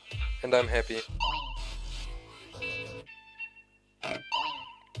 and I'm happy.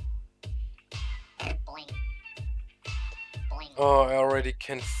 Oh, I already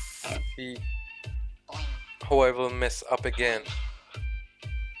can see how I will mess up again.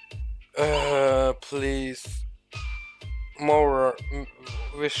 Please, more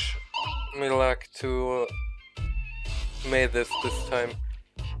wish me luck to make this time.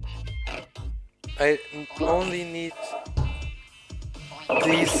 I only need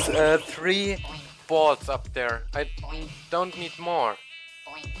these 3 balls up there. I don't need more.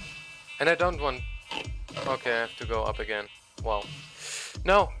 And I don't want... Okay, I have to go up again. Wow.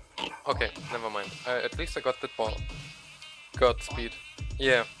 No! Okay, never mind. At least I got that ball. Godspeed.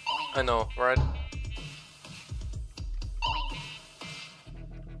 Yeah, I know, right?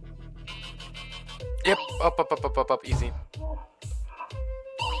 Yep, up, easy.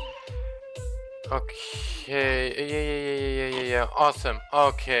 Okay, yeah, awesome.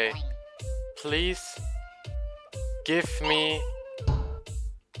 Okay, please give me...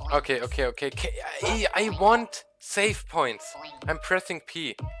 Okay, I want save points. I'm pressing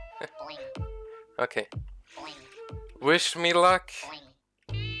P. Okay. Wish me luck.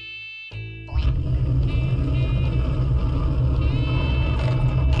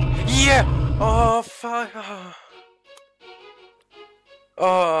 Yeah! Oh, fuck.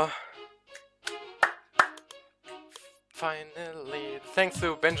 Oh. Finally. Thanks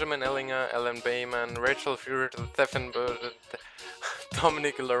to Benjamin Ellinger, Alan Bayman, Rachel Fuhrer, Stephen Bird,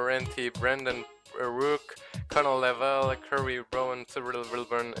 Dominic Laurenti, Brandon Rook, Connor Lavelle, Curry Rowan, Cyril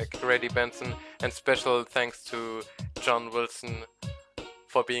Wilburn, Grady Benson, and special thanks to John Wilson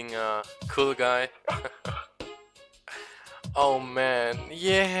for being a cool guy. Oh man,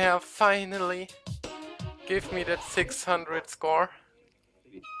 yeah, finally! give me that 600 score.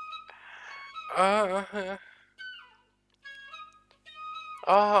 Uh,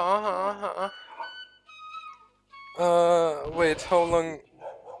 uh, wait, how long?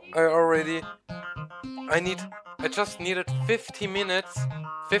 I just needed 50 minutes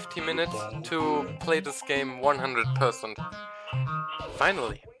to play this game 100%.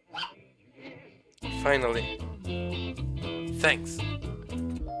 Finally. Finally. Thanks.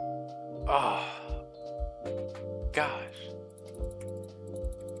 Oh, gosh.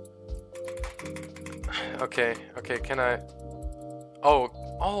 Okay, can I...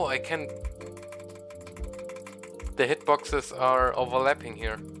 Oh, I can... The hitboxes are overlapping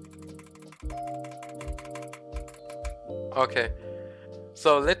here. Okay,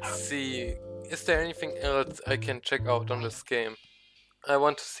 so let's see. Is there anything else I can check out on this game? I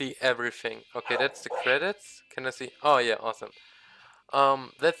want to see everything. Okay, that's the credits. Can I see? Oh yeah, awesome.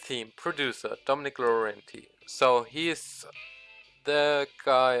 That theme, producer, Dominic Laurenti. So he's the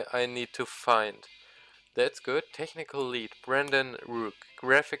guy I need to find. That's good. Technical lead, Brandon Rook.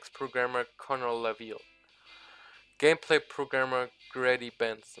 Graphics programmer, Connor Laville. Gameplay programmer, Grady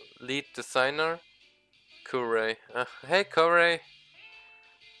Benson. Lead designer, Corey. Hey Corey.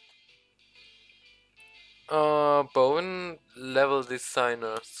 Bowen, level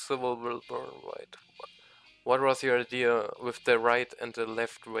designer, Civil Wilburn, right. What was your idea with the right and the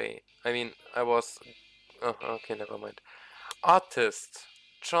left way? I mean, I was... Oh, okay, never mind. Artist,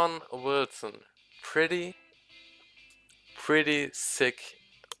 John Wilson. Pretty sick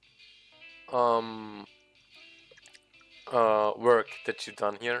work that you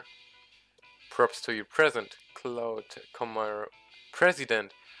done here. Props to you. Present, Claude Comar.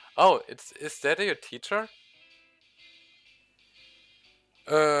 President. Oh, is that your teacher?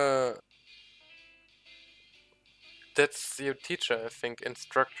 That's your teacher, I think.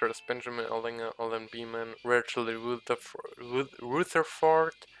 Instructors, Benjamin Ellinger, Alan Beeman, Rachel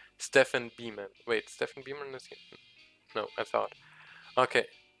Rutherford, Stephen Beeman. Wait, Stephen Beeman is here? No, I thought. Okay,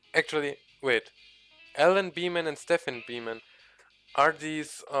 actually, wait. Alan Beeman and Stephen Beeman, are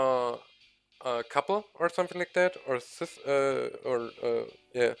these a couple or something like that? Or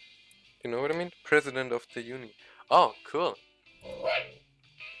yeah, you know what I mean? President of the uni. Oh, cool.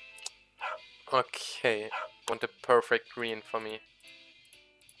 Okay, want the perfect green for me.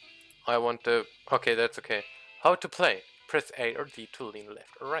 I want the... Okay, that's okay. How to play? Press A or D to lean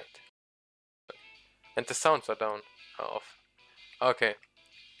left or right. And the sounds are down. Off. Okay.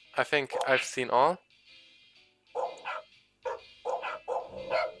 I think I've seen all.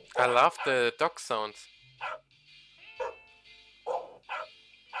 I love the dog sounds.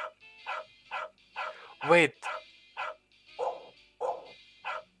 Wait.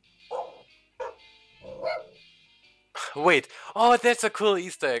 Wait. Oh, that's a cool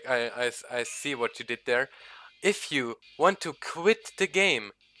Easter egg. I see what you did there. If you want to quit the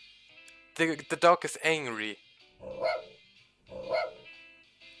game, the dog is angry.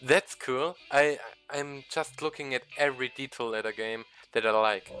 That's cool. I'm just looking at every detail at a game that I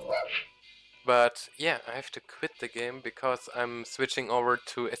like. But yeah, I have to quit the game because I'm switching over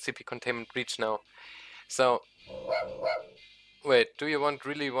to SCP Containment Breach now. So, wait, do you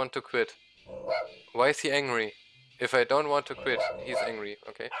really want to quit? Why is he angry? If I don't want to quit, he's angry,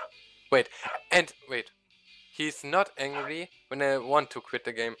 okay? Wait, he's not angry when I want to quit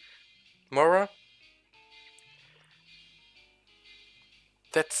the game. Mora?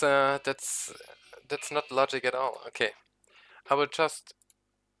 That's not logic at all. Okay, I will just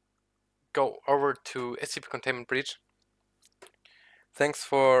go over to SCP Containment Breach. Thanks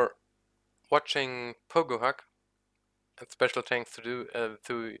for watching Pogo Hack. And special thanks to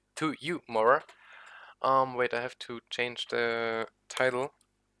you, Mora. Wait, I have to change the title.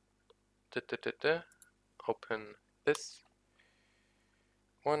 Open this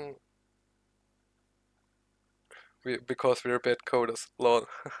one. Because we're bad coders, lol.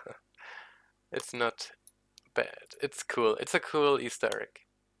 It's not bad. It's cool. It's a cool Easter egg.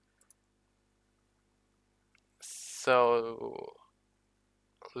 So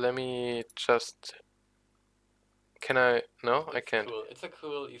let me just... Can I? No, I can't. Cool. It's a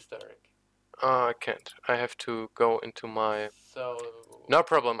cool Easter egg. I can't. I have to go into my... So... No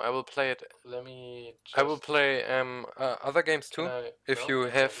problem, I will play it. Let me just... I will play other games too. If you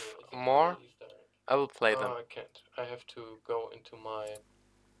have more, I will play them. I can't. I have to go into my...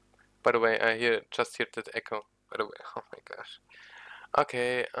 By the way, I just heard that echo. By the way, oh my gosh.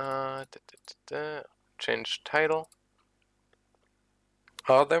 Okay, change title.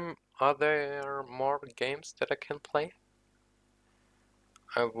 Are there more games that I can play?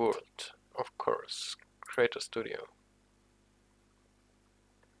 I would, of course, create a studio.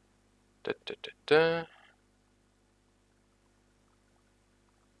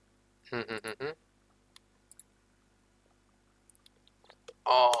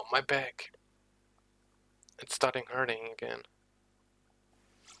 Oh, my back. It's starting hurting again.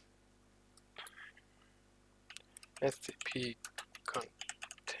 SCP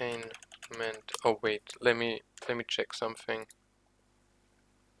containment. Oh wait, let me check something.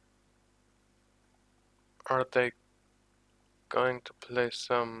 Are they going to play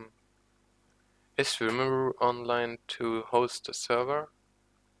some... Is Swimmer online to host a server?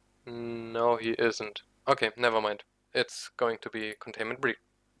 No, he isn't. Okay, never mind. It's going to be containment breach.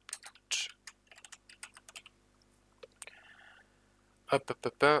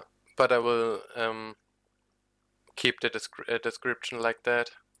 But I will keep the description like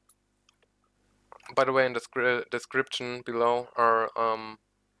that. By the way, in the description below are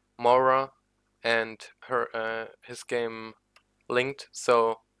Maura and his game linked,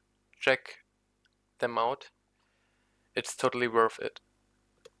 so check them out. It's totally worth it.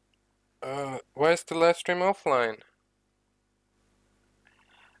 Why is the live stream offline?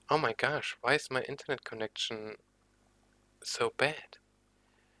 Oh my gosh, why is my internet connection so bad?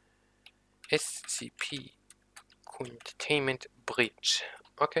 SCP containment breach.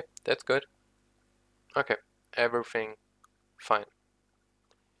 Okay, that's good. Okay, everything fine.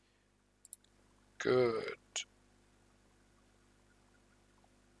 Good.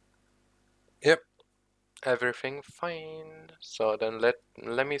 Yep, everything fine. So then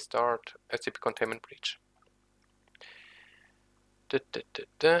let me start SCP containment breach.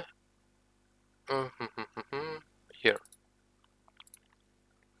 Here.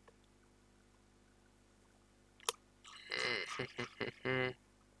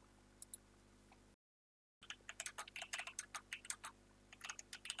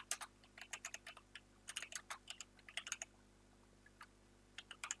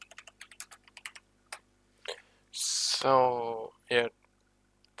 So yeah,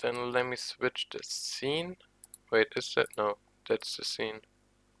 then let me switch the scene. Wait, is that no? That's the scene.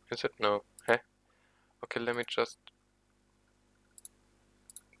 Is it no? Huh? Okay, let me just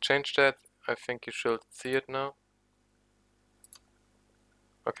change that. I think you should see it now.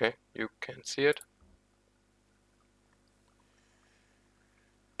 Okay, you can see it.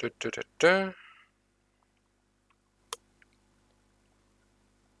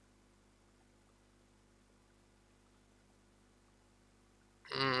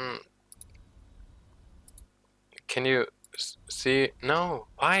 Can you see? No,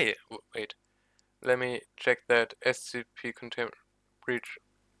 why? Wait, let me check that SCP containment breach.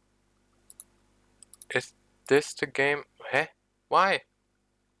 Is this the game? Huh? Why?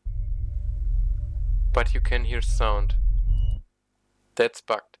 But you can hear sound. That's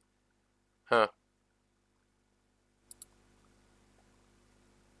bugged. Huh.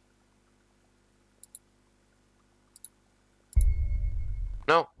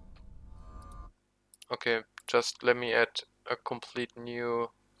 No. Okay, just let me add a complete new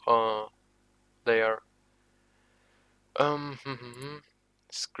layer.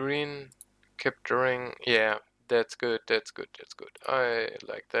 Screen capturing. Yeah, that's good. That's good. That's good. I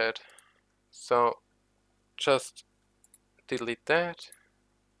like that. So just delete that.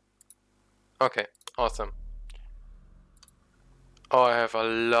 Okay, awesome. Oh, I have a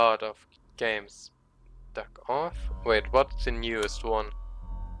lot of games. Duck off. Wait, what's the newest one?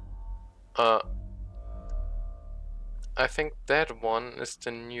 I think that one is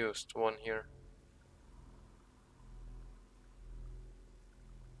the newest one here.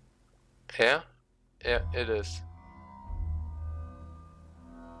 Yeah? Yeah, it is.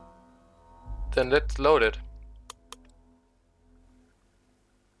 Then let's load it.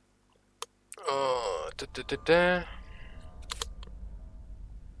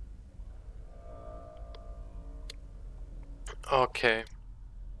 Okay.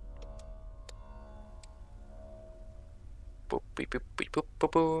 Boop beep boop beep boop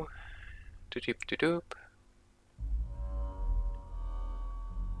boop boop. Doop doop doop.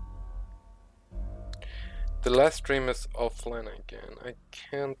 The last stream is offline again. I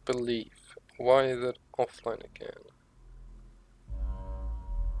can't believe. Why is it offline again?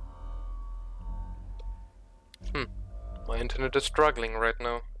 My internet is struggling right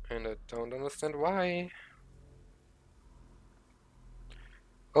now, and I don't understand why.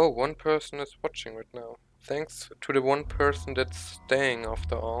 Oh, one person is watching right now. Thanks to the one person that's staying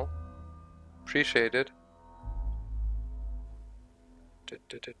after all. Appreciate it.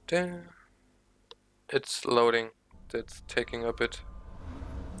 It's loading. It's taking a bit.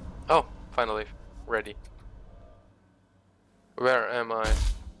 Oh, finally. Ready. Where am I?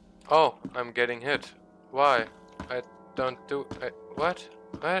 Oh, I'm getting hit. Why? I don't do... what?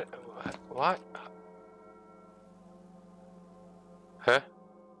 What? What? Huh?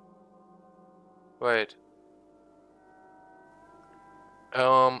 Wait.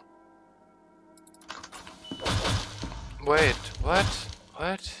 Wait, what?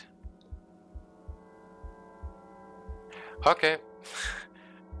 What? Okay.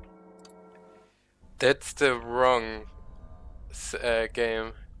 That's the wrong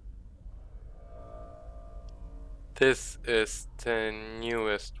game. This is the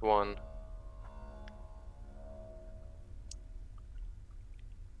newest one.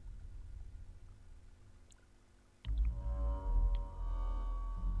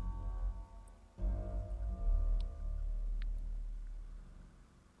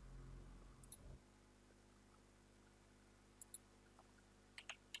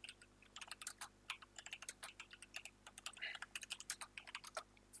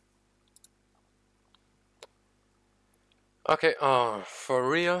 Okay, oh, for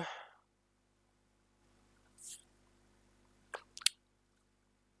real?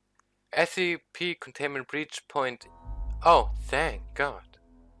 SCP containment breach point. Oh, thank God.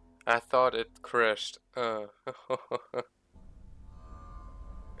 I thought it crashed.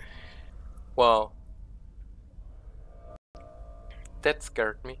 Wow. That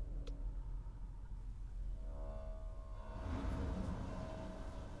scared me.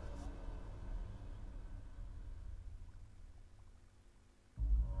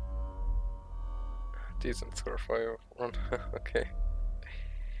 Decent score for one. Okay.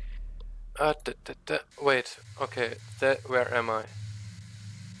 Wait. Okay. Where am I?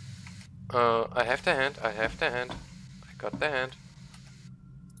 I have the hand. I have the hand. I got the hand.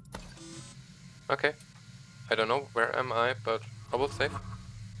 Okay. I don't know where am I, but I will save.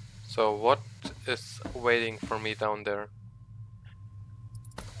 So what is waiting for me down there?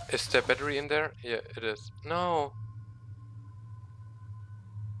 Is there battery in there? Yeah, it is. No.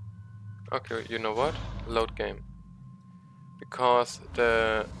 Okay, you know what? Load game. Because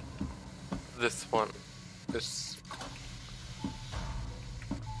this one is.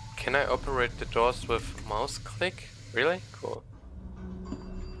 Can I operate the doors with mouse click? Really? Cool.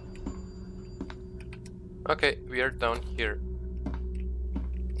 Okay, we are down here.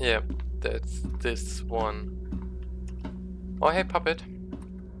 Yeah, that's this one. Oh hey puppet.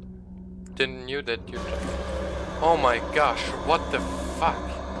 Didn't knew that you just... Oh my gosh, what the fuck?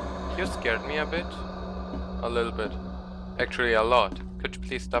 You scared me a bit. A little bit. Actually a lot. Could you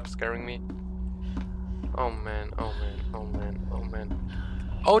please stop scaring me? Oh man, oh man, oh man, oh man.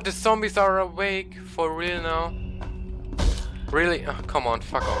 Oh, the zombies are awake! For real now? Really? Oh, come on,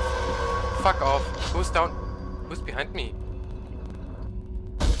 fuck off. Fuck off. Who's down? Who's behind me?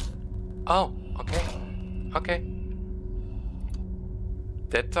 Oh, okay. Okay.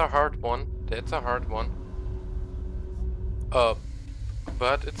 That's a hard one. That's a hard one.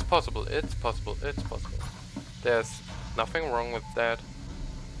 But it's possible. It's possible. It's possible. There's nothing wrong with that.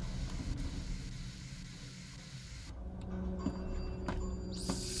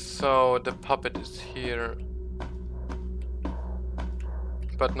 So the puppet is here.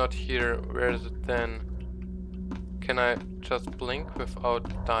 But not here. Where is it then? Can I just blink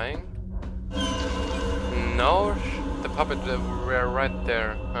without dying? No, the puppet were right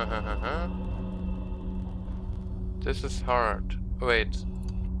there. This is hard. Wait.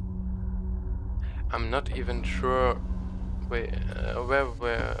 I'm not even sure. Wait,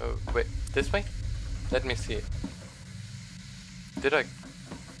 wait, this way? Let me see. Did I?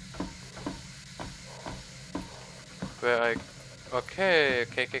 Where I? Okay,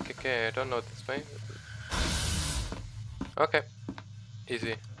 okay. I don't know this way. Okay,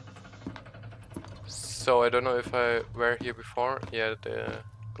 easy. So I don't know if I were here before. Yeah, the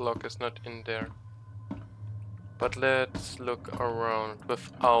clock is not in there. But let's look around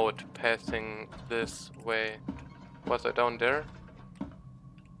without passing this way. Was I down there?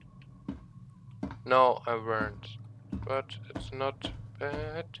 No, I weren't. But it's not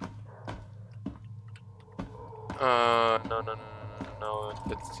bad. No,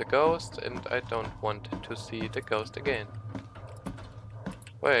 it's the ghost and I don't want to see the ghost again.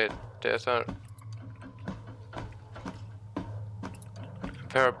 Wait, there's a...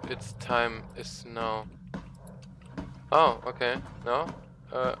 Perhaps its time is now. Oh, okay, no.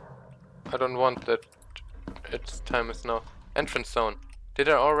 I don't want that its time is now. Entrance zone. Did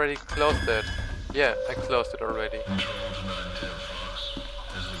I already close that? Yeah, I closed it already.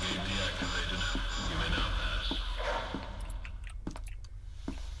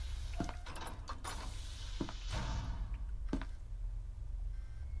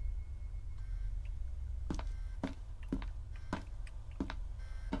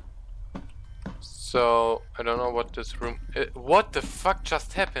 So, I don't know what this room... what the fuck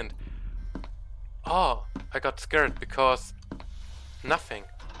just happened? Oh, I got scared because... nothing.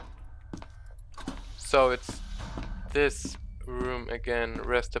 So it's this room again.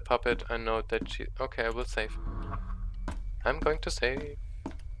 Rest the puppet. I know that she... Okay, I will save. I'm going to save.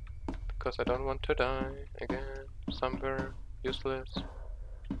 Because I don't want to die again. Somewhere useless.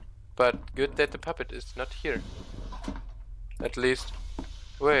 But good that the puppet is not here. At least.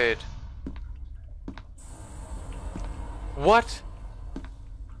 Wait. What?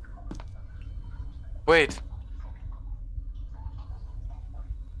 Wait.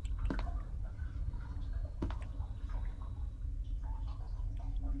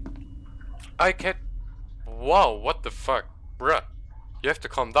 I can't... Wow, what the fuck? Bruh. You have to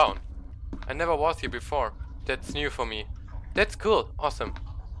calm down. I never was here before. That's new for me. That's cool. Awesome.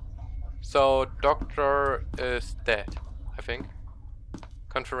 So, Doctor is dead, I think.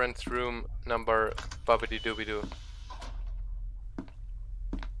 Conference room number bubbity dooby doo.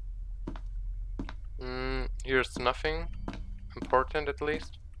 Here's nothing important at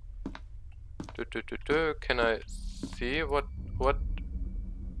least. Can I see what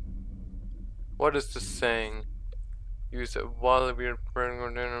is this saying? Use it while we're...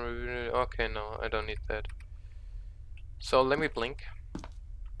 Okay, no, I don't need that. So let me blink.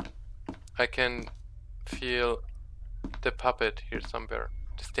 I can feel the puppet here somewhere.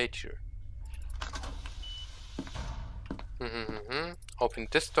 The statue. Open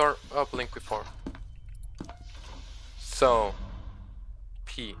this door. Oh, blink before. So,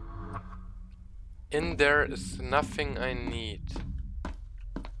 P. In there is nothing I need.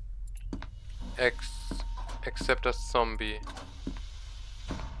 Except a zombie.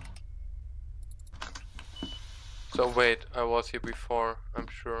 So wait, I was here before, I'm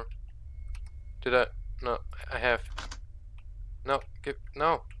sure. Did I? No, I have. No,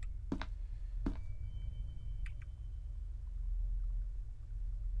 no.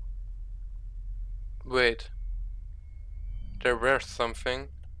 Wait. There was something,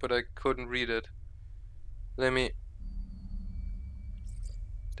 but I couldn't read it. Let me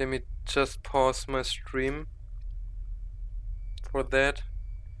just pause my stream for that.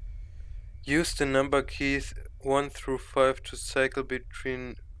 Use the number keys 1 through 5 to cycle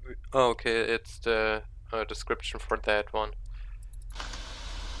between... Oh, okay, it's the description for that one.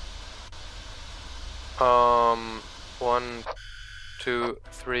 1, 2,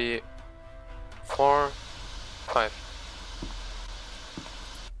 3, 4, 5.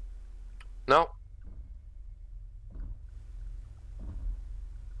 No.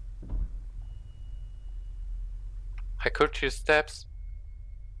 I could choose steps.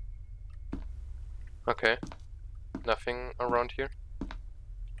 Okay. Nothing around here.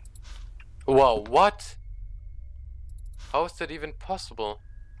 Wow, what? How is that even possible?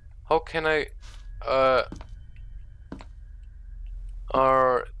 How can I...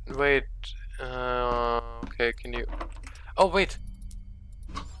 wait... okay, can you... Oh, wait!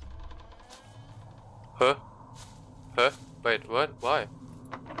 Huh? Huh? Wait, what? Why?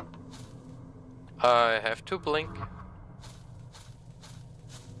 I have to blink.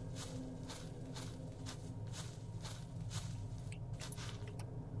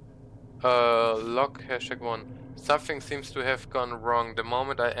 Log #1. Something seems to have gone wrong. The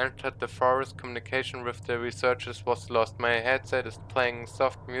moment I entered the forest, communication with the researchers was lost. My headset is playing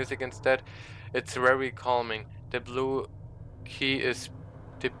soft music instead. It's very calming. The blue hue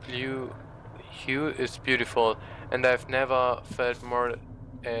is beautiful, and I've never felt more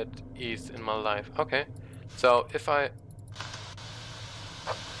at ease in my life. Okay, so if I...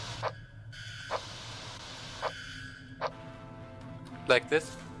 like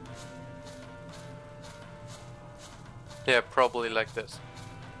this? Yeah, probably like this.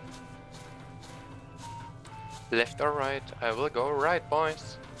 Left or right? I will go right,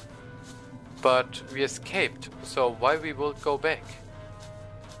 boys. But we escaped, so why we will go back?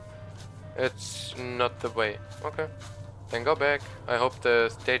 It's not the way. Okay, then go back. I hope the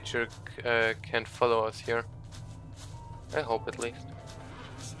statue can follow us here. I hope at least.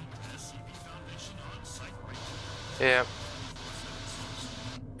 Yeah.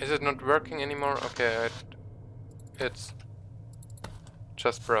 Is it not working anymore? Okay, it's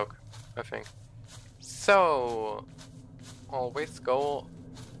just broke, I think. So, always go...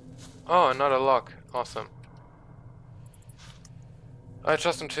 Oh, another lock. Awesome. I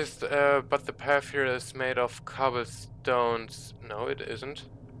just noticed, but the path here is made of cobblestones. No, it isn't.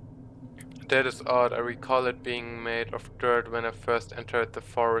 That is odd. I recall it being made of dirt when I first entered the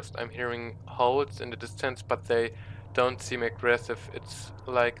forest. I'm hearing howls in the distance, but they don't seem aggressive. It's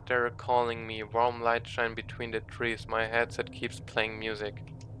like they're calling me. Warm light shine between the trees. My headset keeps playing music.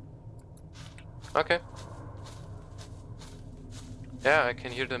 Okay. Yeah, I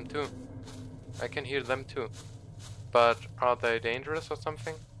can hear them too. I can hear them too. But are they dangerous or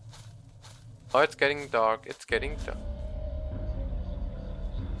something? Oh, it's getting dark. It's getting dark.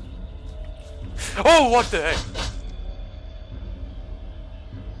 Oh, what the heck?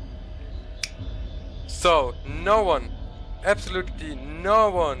 So, no one, absolutely no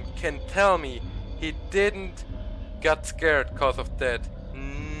one can tell me he didn't get scared cause of that.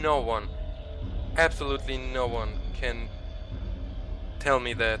 No one. Absolutely no one can tell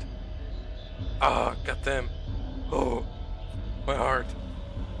me that. Ah, goddamn. Oh, my heart.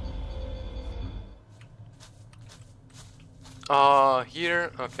 Ah,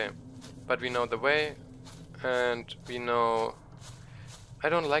 here? Okay. But we know the way, and we know... I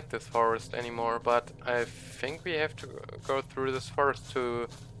don't like this forest anymore, but I think we have to go through this forest to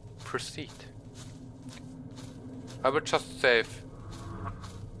proceed. I will just save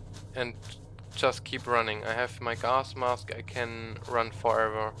and just keep running. I have my gas mask, I can run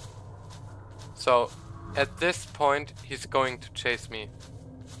forever. So, at this point, he's going to chase me.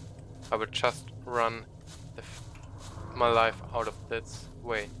 I will just run my life out of this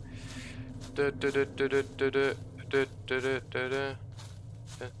way.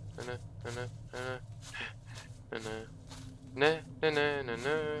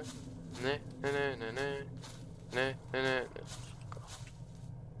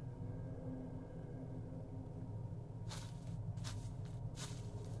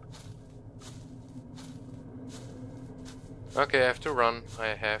 Okay, I have to run. I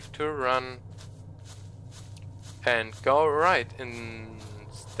have to run. And go right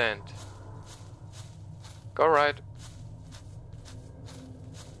instant. Go right.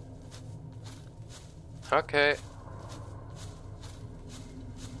 Okay.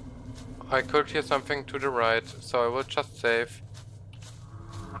 I could hear something to the right, so I will just save.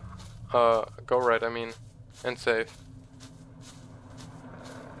 Go right, I mean. And save.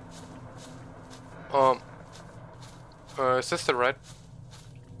 Is this the right?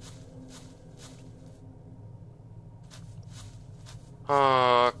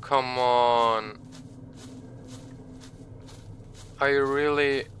 Oh, come on. Are you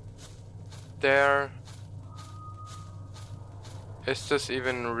really there? Is this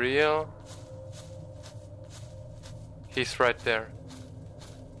even real? He's right there.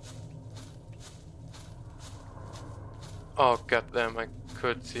 Oh, goddamn, I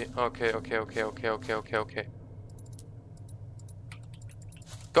could see. Okay.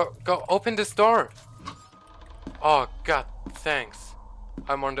 Go, open this door! Oh, god, thanks.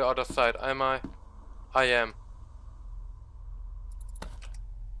 I'm on the other side, am I? I am.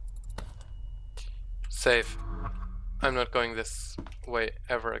 Save. I'm not going this way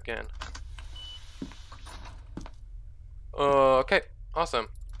ever again. Okay, awesome.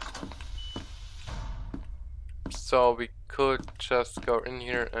 So we could just go in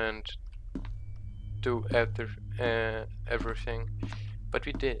here and do everything, but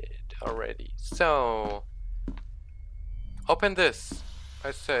we did already. So open this,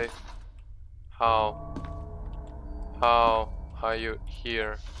 I say. How are you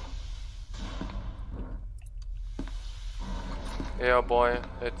here? Yeah, boy,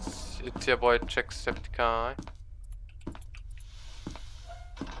 it's your boy Jacksepticeye.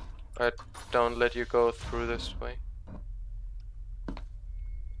 I don't let you go through this way.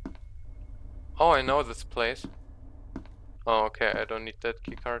 Oh, I know this place. Oh, okay, I don't need that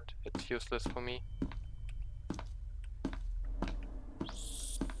keycard. It's useless for me.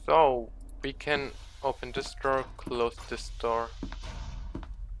 So, we can open this door, close this door.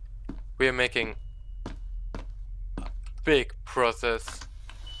 We are making a big process.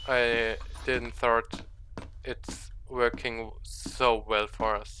 I didn't thought it's working so well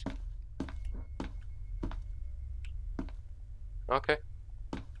for us. Okay.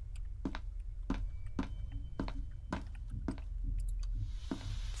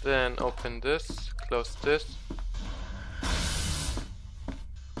 Then open this, close this.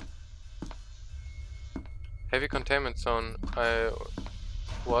 Heavy containment zone. I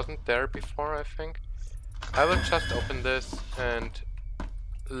wasn't there before, I think. I will just open this and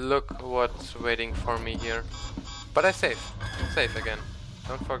look what's waiting for me here. But I save. Save again.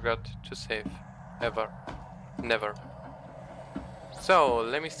 Don't forget to save. Ever. Never. So,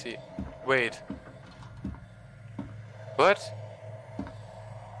 let me see. Wait. What?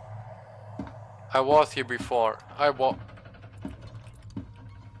 I was here before.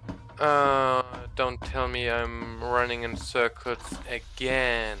 Don't tell me I'm running in circles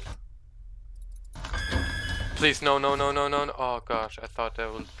again. Please, no. Oh gosh, I thought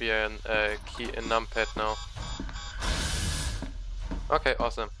there would be a numpad now. Okay,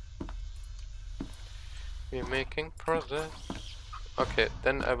 awesome. We're making progress. Okay,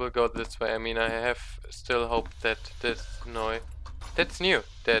 then I will go this way. I mean, I have still hope that this... No, that's new.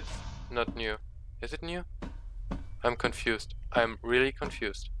 That's not new. Is it new? I'm confused. I'm really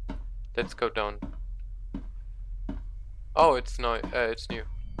confused. Let's go down. Oh, it's no, it's new.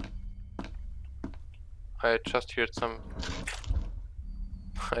 I just heard some.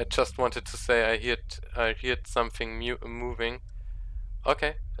 I just wanted to say I heard something moving.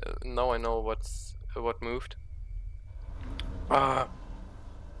 Okay, now I know what moved. Ah,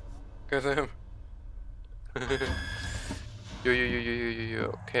 get him.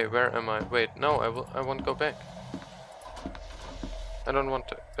 You. Okay, where am I? Wait, no, I won't go back. I don't want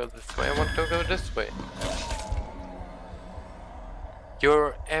to go this way. I want to go this way.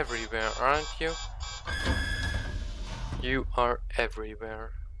 You're everywhere, aren't you? You are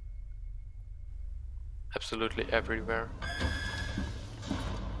everywhere. Absolutely everywhere.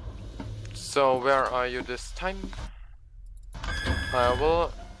 So where are you this time? I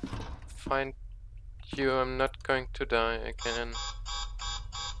will find you. I'm not going to die again.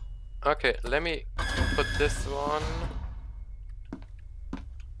 Okay, let me put this one.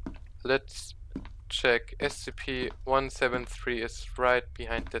 Let's check. SCP-173 is right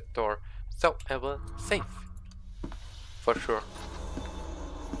behind that door. So I will save. For sure.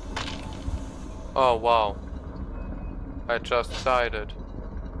 Oh wow. I just died it.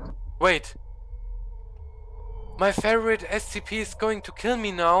 Wait! My favorite SCP is going to kill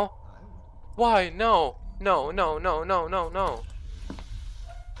me now? Why? No! No, no, no, no, no, no.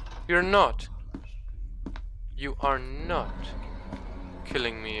 You're not. You are not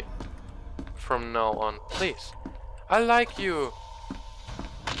killing me from now on. Please. I like you!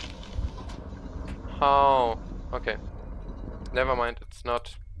 How? Okay. Never mind, it's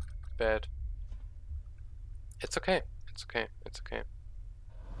not bad. It's okay. It's okay. It's okay.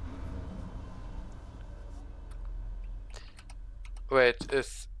 Wait,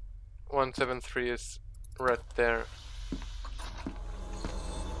 is 173 is right there.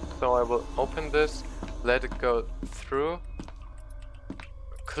 So I will open this, let it go through.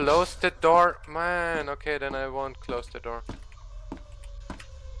 Close the door. Man, okay, then I won't close the door.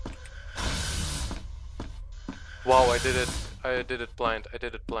 Wow, I did it blind. I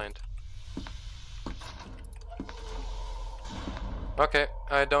did it blind. Okay,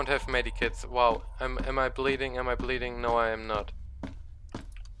 I don't have medikits. Wow, am I bleeding? Am I bleeding? No, I am not.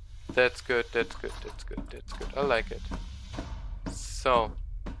 That's good, that's good, that's good, that's good. I like it. So,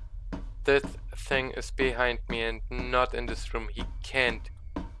 this thing is behind me and not in this room. He can't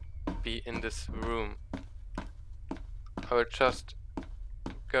be in this room. I will just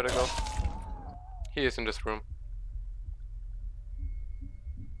gotta go. He is in this room.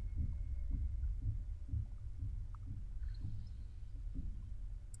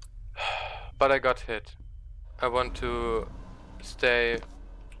 But I got hit. I want to stay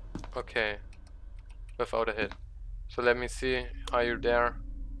okay without a hit. So let me see. Are you there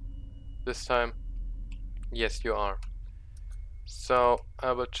this time? Yes, you are. So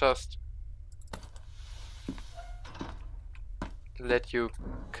I will just let you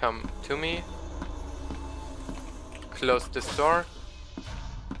come to me. Close this door.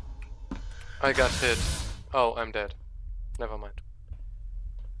 I got hit. Oh, I'm dead. Never mind.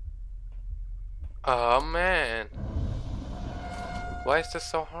 Oh man. Why is this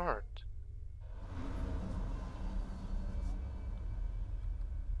so hard?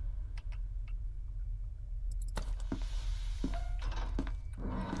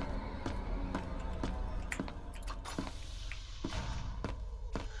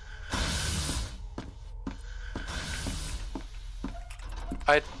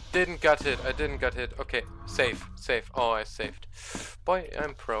 I didn't get hit. I didn't get hit. Okay, save, save. Oh, I saved. Boy,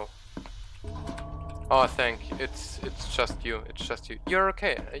 I'm pro. Oh, thank you. It's just you. It's just you. You're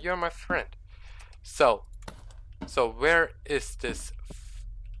okay. You're my friend. So where is this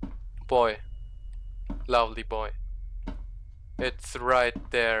boy? Lovely boy. It's right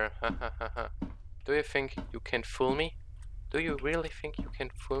there. Do you think you can fool me? Do you really think you can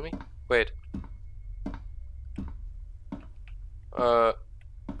fool me? Wait.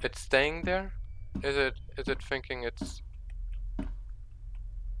 It's staying there? Is it thinking it's...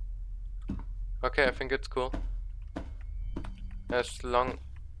 Okay, I think it's cool. As long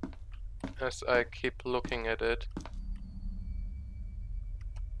as I keep looking at it.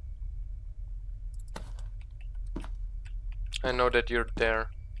 I know that you're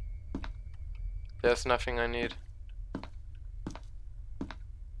there. There's nothing I need.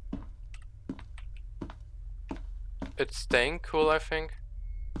 It's staying cool, I think.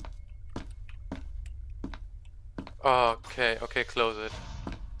 Okay, okay, close it.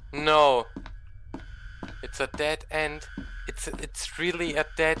 No! It's a dead end. It's really a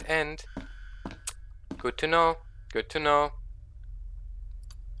dead end. Good to know. Good to know.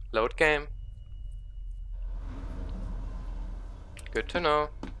 Load game. Good to know.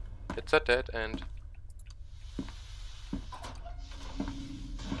 It's a dead end.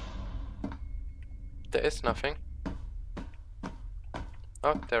 There is nothing.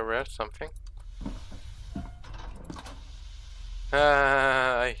 Oh, there was something.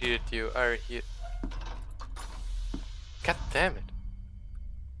 Ah, I heard you. I heard. God damn it.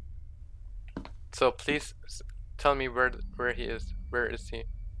 So please tell me where he is. Where is he?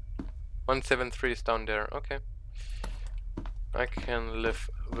 173 is down there. Okay. I can live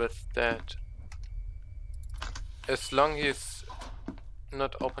with that. As long as he's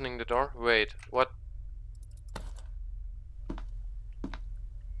not opening the door. Wait, what?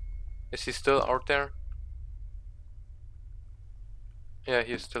 Is he still out there? Yeah,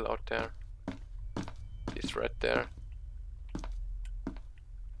 he's still out there. He's right there.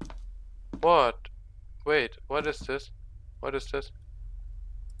 What? Wait, what is this? What is this?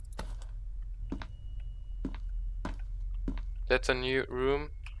 That's a new room.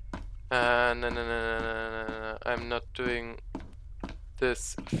 No. I'm not doing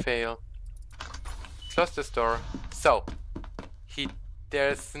this. Fail. Close this door. So,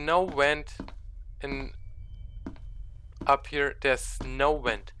 there's no vent in up here. There's no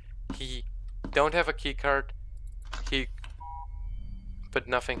vent. He don't have a key card. But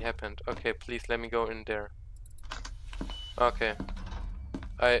nothing happened. Okay, please let me go in there. Okay.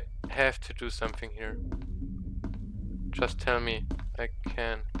 I have to do something here. Just tell me I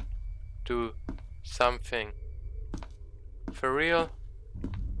can do something. For real?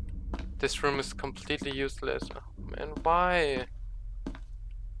 This room is completely useless. Oh man, why?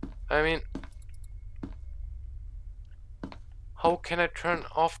 I mean, how can I turn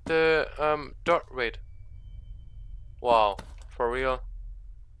off the door? Wait. Wow, for real?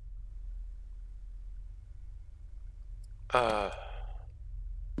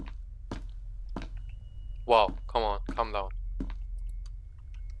 Wow, come on, calm down.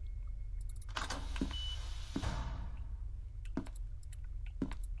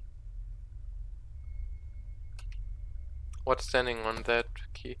 What's standing on that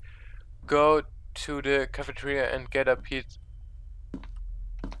key? Go to the cafeteria and get a pizza.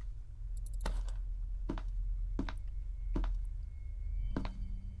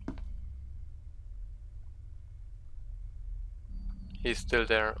 He's still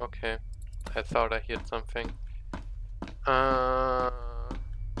there, okay. I thought I heard something.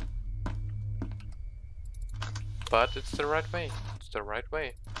 But it's the right way. It's the right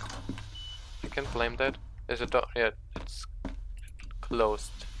way. I can't blame that. Is it? Yeah, it's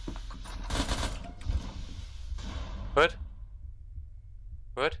closed. What?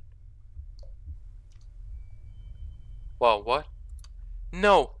 What? Wow, what?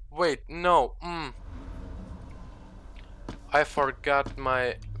 No! Wait, no! I forgot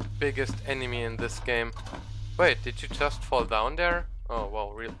my biggest enemy in this game. Wait, did you just fall down there? Oh,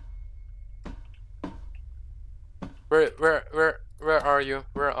 wow, real. Where are you?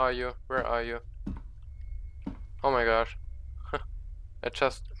 Where are you? Where are you? Oh my gosh. I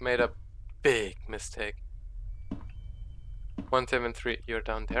just made a big mistake. 173, you're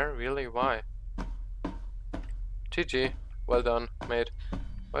down there? Really? Why? GG. Well done, mate.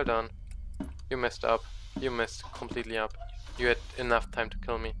 Well done. You messed up. You messed completely up. You had enough time to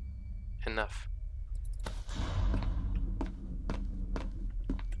kill me. Enough.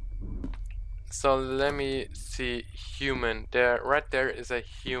 So let me see. Human. Right there is a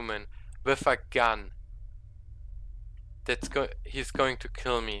human with a gun. He's going to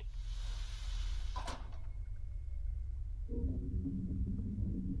kill me.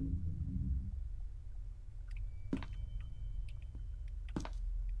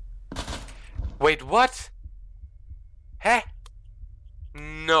 Wait, what? Huh?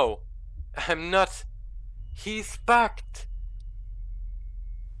 No. I'm not. He's bugged.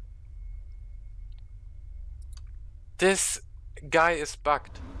 This guy is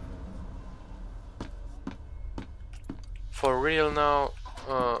bugged. For real now?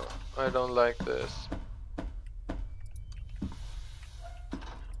 I don't like this.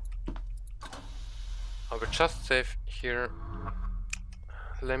 I will just save here.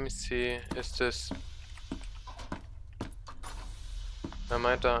 Let me see. Is this? I'm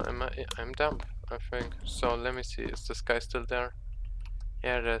dumb, I think. So let me see. Is this guy still there?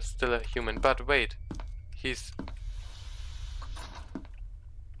 Yeah, there's still a human. But wait, he's.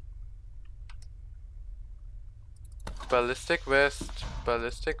 Ballistic vest.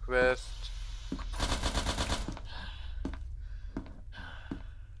 Ballistic vest.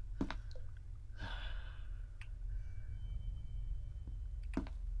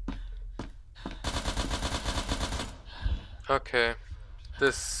 Okay.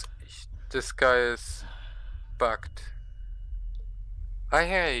 This guy is bugged. I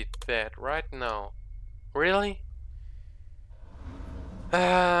hate that right now. Really?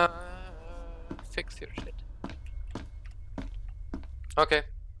 Fix your shit. Okay,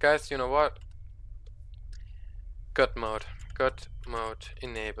 guys, you know what? God mode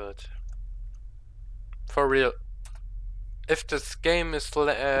enabled. For real. If this game is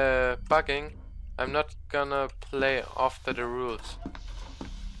bugging, I'm not gonna play after the rules.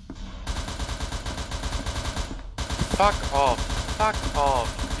 Fuck off. Fuck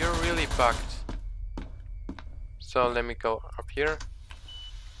off. You're really bugged. So let me go up here.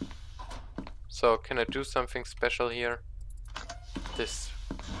 So can I do something special here? This.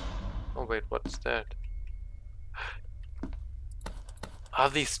 Oh wait, what's that? Are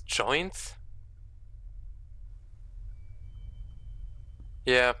these joints?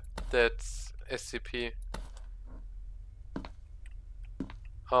 Yeah, that's SCP.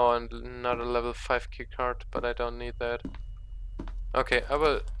 Oh, and another level 5 key card, but I don't need that. Okay,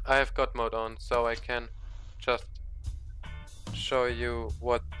 I have God mode on, so I can just show you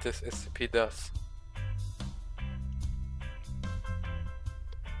what this SCP does.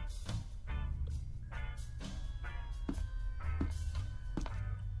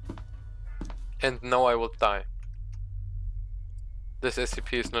 And now I will die. This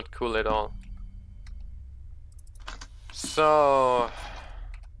SCP is not cool at all. So...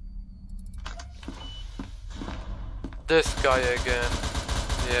 this guy again.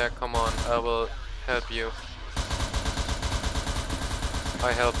 Yeah, come on, I will help you.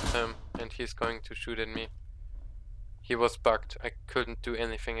 I helped him, and he's going to shoot at me. He was bugged. I couldn't do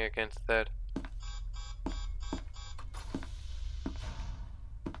anything against that.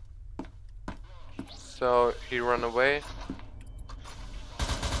 So he ran away.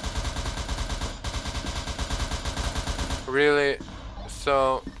 Really?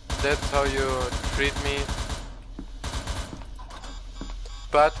 So that's how you treat me?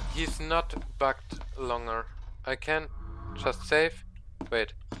 But he's not bugged longer. I can just save.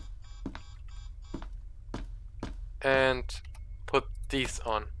 Wait. And put these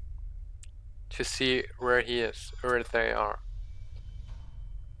on to see where he is, where they are.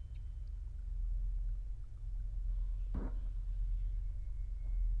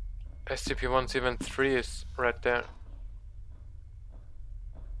 SCP-173 is right there.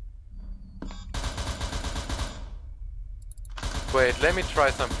 Wait, let me try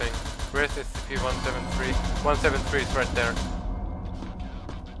something. Where's SCP-173? 173 is right there.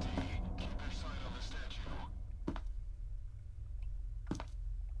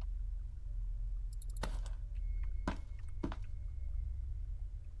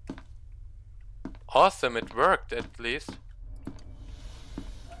 Awesome, it worked at least.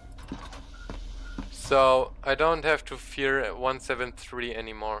 So I don't have to fear 173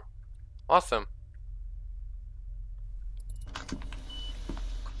 anymore. Awesome.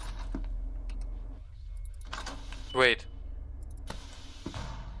 Wait.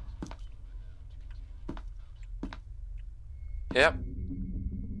 Yep.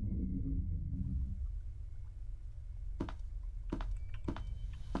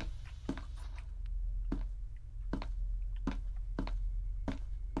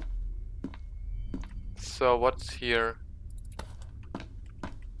 So what's here?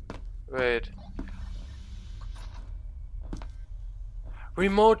 Wait.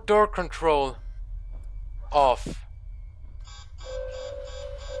 Remote door control. Off.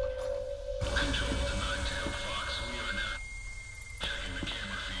 Control to Nine-Tailed Fox. We are now checking the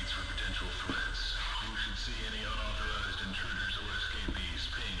camera feeds for potential threats. You should see any unauthorized intruders or escapees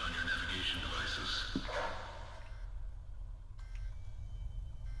ping on your navigation devices.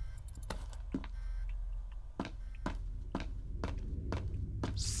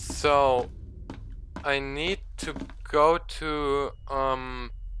 So I need to go to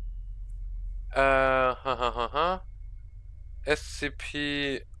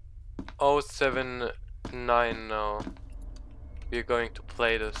SCP-079 now. We're going to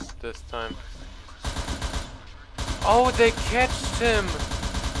play this time. Oh, they catched him!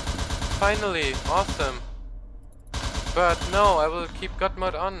 Finally, awesome. But no, I will keep God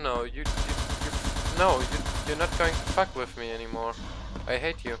mode on now. You're not going to fuck with me anymore. I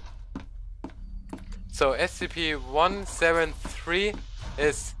hate you. So SCP-173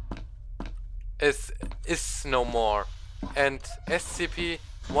 is no more, and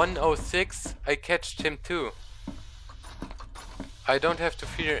SCP-106 I catched him too. I don't have to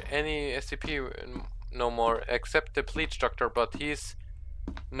fear any SCP no more, except the Bleach Doctor, but he's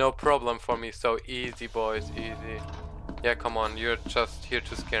no problem for me. So easy, boys, easy. Yeah, come on, you're just here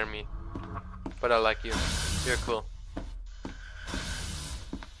to scare me, but I like you. You're cool.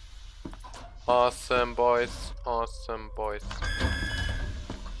 Awesome, boys. Awesome, boys.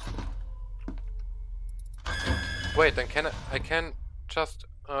 Wait, then I can just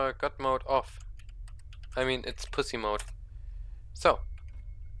God mode off. I mean, it's pussy mode. So,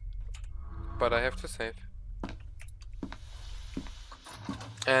 but I have to save.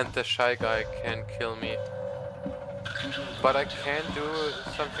 And the shy guy can kill me. But I can do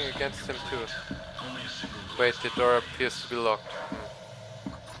something against him too. Wait, the door appears to be locked.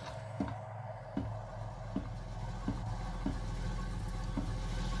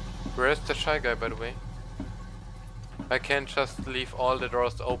 Where's the shy guy, by the way? I can't just leave all the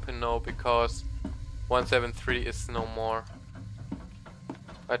doors open now because 173 is no more.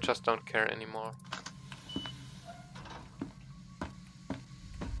 I just don't care anymore.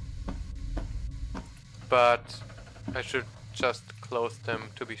 But I should just close them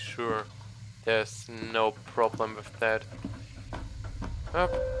to be sure. There's no problem with that. Oh,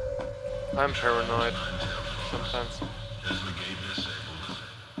 I'm paranoid sometimes.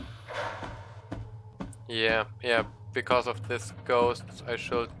 Yeah, because of this ghost, I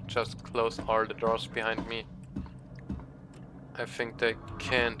should just close all the doors behind me. I think they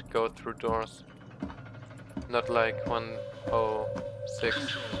can't go through doors. Not like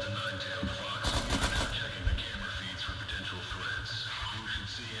 106.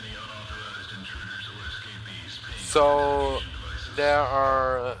 So there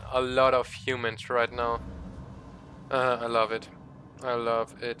are a lot of humans right now. I love it. I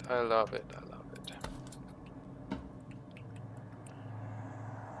love it. I love it. I love it.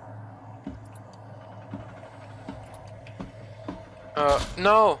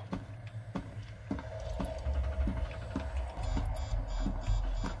 No!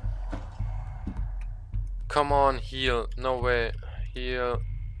 Come on, heal. No way. Heal.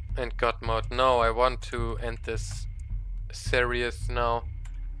 And God mode. No, I want to end this series now.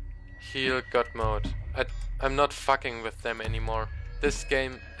 Heal God mode. I'm not fucking with them anymore. This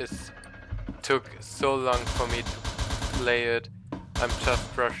game took so long for me to play it. I'm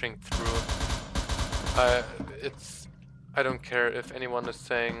just rushing through. I don't care if anyone is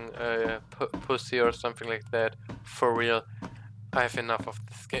saying pussy or something like that. For real, I have enough of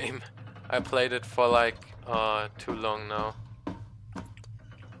this game. I played it for like too long now.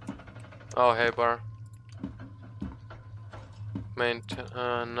 Oh hey bar.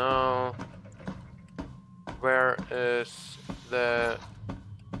 No. Where is the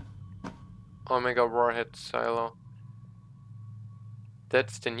Omega Warhead silo?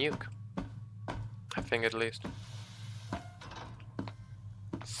 That's the nuke. I think at least.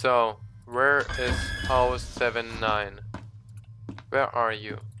 So, where is 079? Where are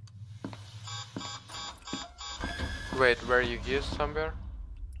you? Wait, were you here somewhere?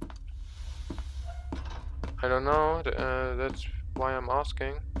 I don't know, that's why I'm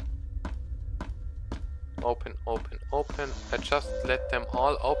asking. Open, open, open. I just let them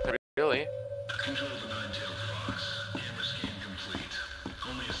all open, really? Control the nine-tailed fox. Camera scan complete.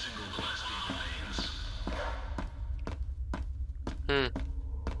 Only a single Class B remains.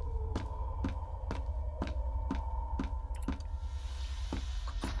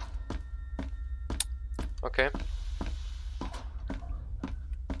 Okay.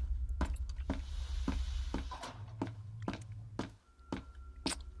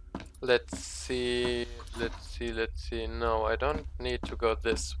 Let's see. No, I don't need to go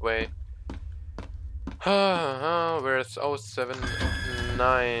this way. Where's 079?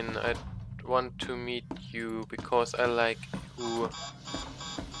 I want to meet you because I like you.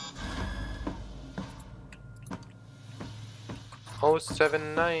 Oh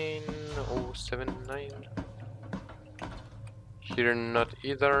 79. Here not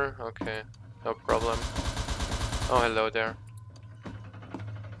either. Okay, no problem. Oh, hello there.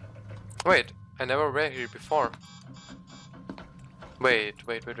 Wait, I never were here before. Wait,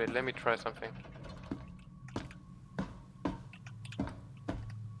 let me try something.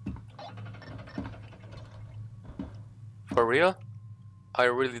 For real? Are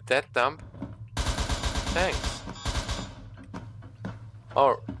you really that dumb? Thanks.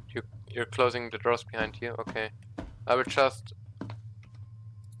 Oh, you're closing the doors behind you? Okay. I will just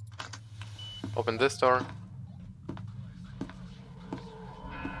open this door.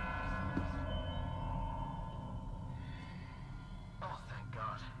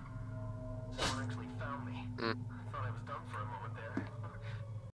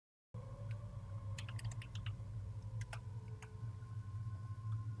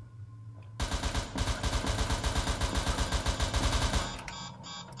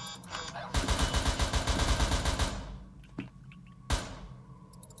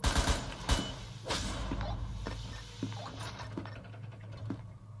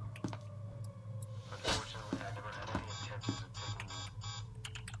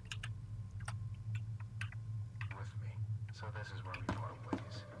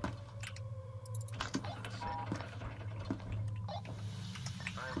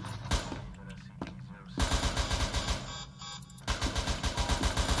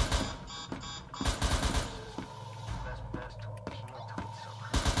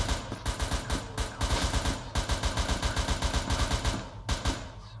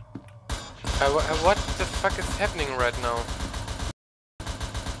 What the fuck is happening right now?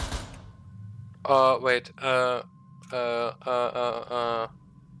 Wait,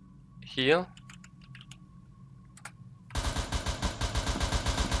 heal?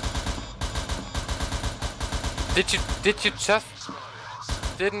 Did you just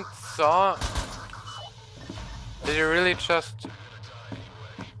didn't saw? Did you really just?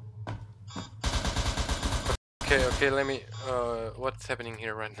 Okay, let me, what's happening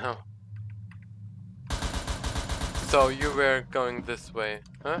here right now? So you were going this way,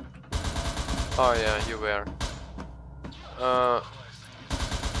 huh? Oh yeah, you were.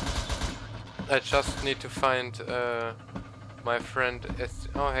 I just need to find, my friend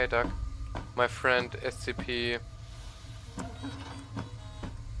oh hey Doug. My friend SCP.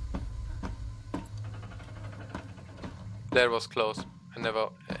 That was close. I never,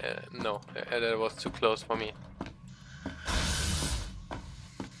 no, that was too close for me.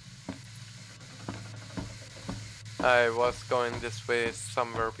 I was going this way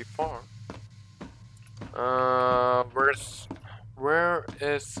somewhere before. Where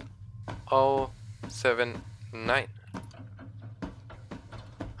is 079?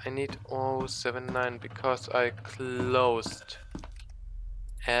 I need 079 because I closed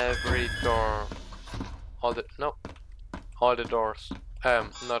every door. All the doors. I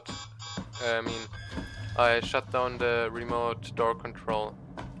mean, I shut down the remote door control.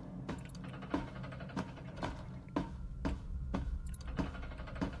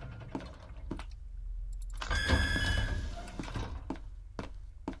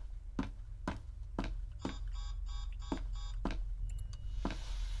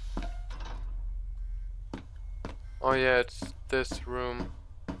 Oh yeah, it's this room.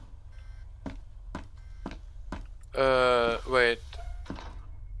 Wait.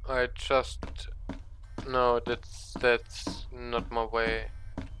 I just... No, that's not my way.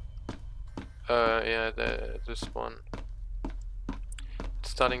 Yeah, this one. It's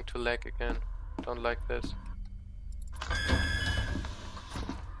starting to lag again. Don't like this.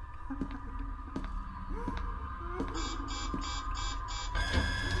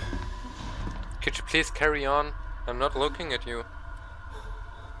 Could you please carry on? I'm not looking at you.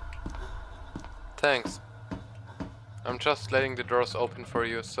 Thanks. I'm just letting the doors open for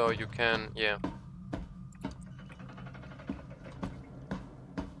you so you can, yeah.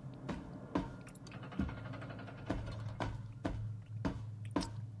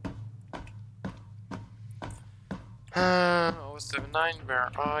 Oh, 79,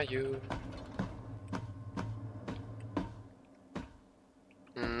 where are you?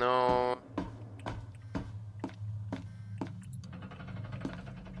 No.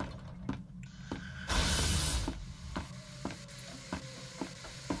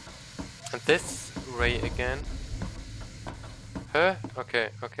 And this ray again. Huh? Okay,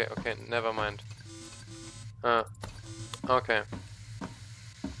 never mind. Okay.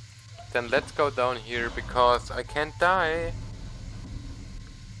 Then let's go down here because I can't die.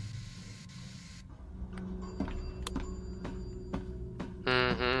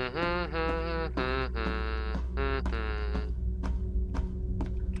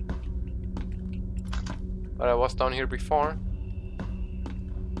 But I was down here before.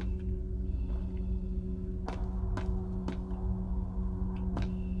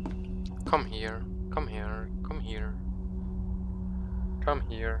 Come here, come here, come here. Come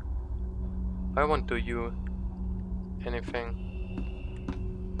here. I won't do you anything.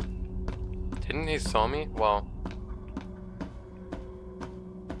 Didn't he saw me? Wow.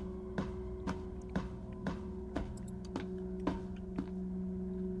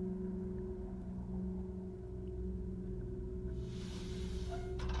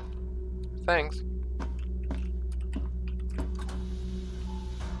 Thanks.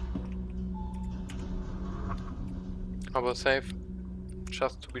 I will save,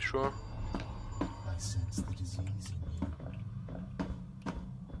 just to be sure. I sense the disease in you.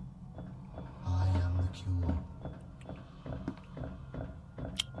 I am the cure.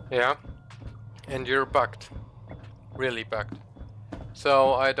 Yeah. And you're bugged. Really bugged.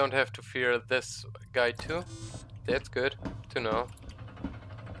 So I don't have to fear this guy too. That's good to know.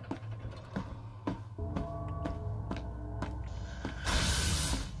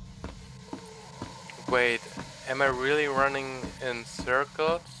 Wait, am I really running in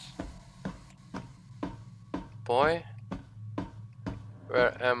circles? Boy?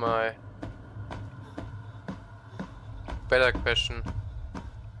 Where am I? Better question.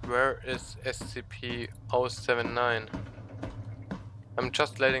 Where is SCP-079? I'm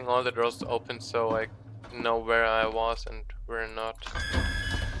just letting all the doors open so I know where I was and where not.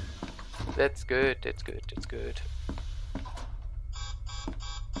 That's good, that's good, that's good.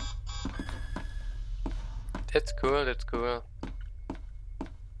 It's cool, it's cool.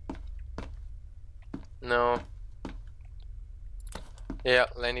 No. Yeah,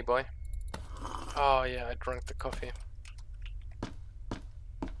 Lenny boy. Oh yeah, I drank the coffee.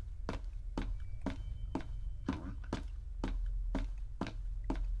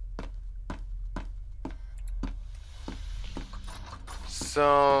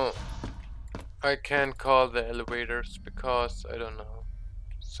 So I can't call the elevators because I don't know.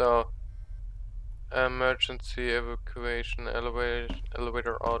 So emergency evacuation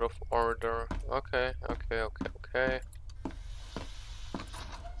elevator out of order. Okay.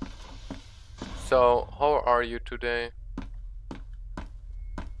 So how are you today?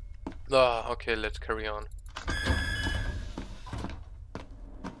 Ah, okay, let's carry on.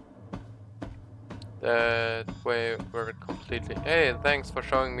 That way we're completely... Hey, thanks for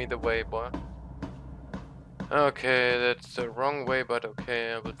showing me the way, boy. Okay, that's the wrong way, but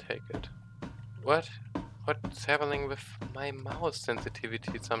okay, I will take it. What? What's happening with my mouse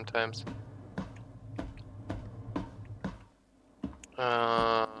sensitivity sometimes?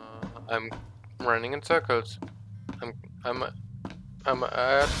 I'm running in circles. I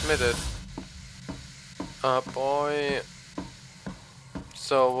admit it. Boy.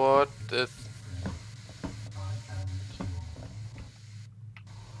 So what is...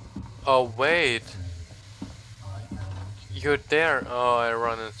 Oh, wait. You're there. Oh, I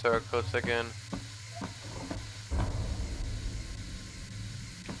run in circles again.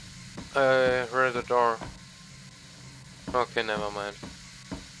 Where's the door? Okay, never mind.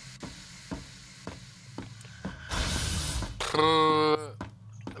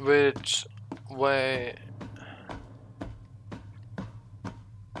 Which way?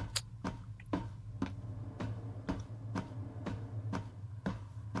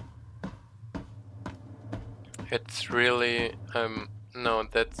 It's really, no,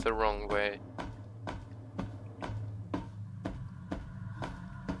 that's the wrong way.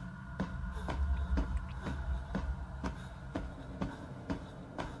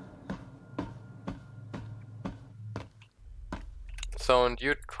 So, and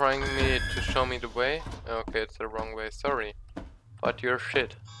you're trying me to show me the way? Okay, it's the wrong way, sorry. But you're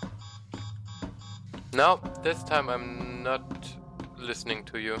shit. No, this time I'm not listening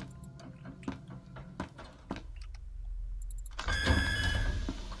to you.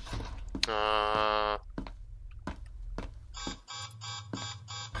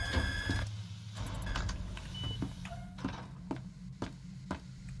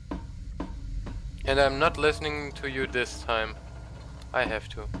 And I'm not listening to you this time. I have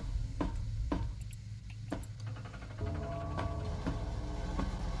to.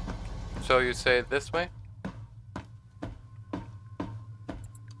 So you say this way?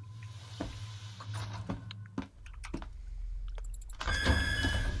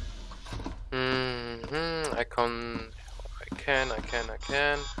 I can.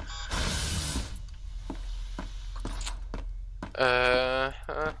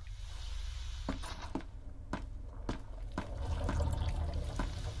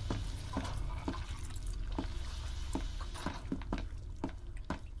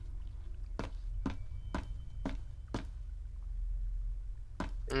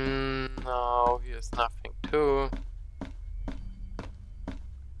 No, here's nothing too.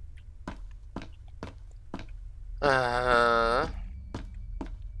 I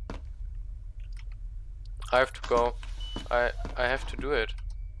have to go. I have to do it.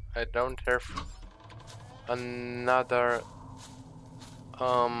 I don't have another...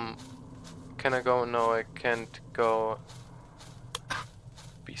 Can I go? No, I can't go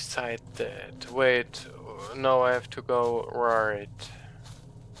beside that. Wait, no, I have to go right.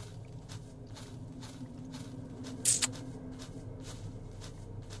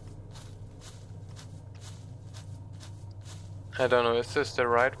 I don't know, is this the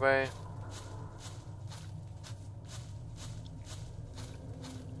right way?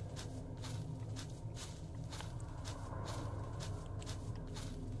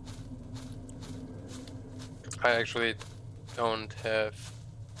 I actually don't have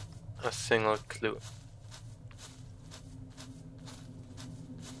a single clue.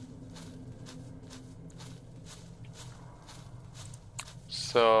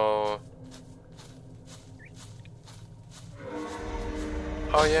 So...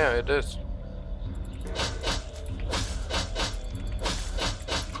 Oh yeah, it is.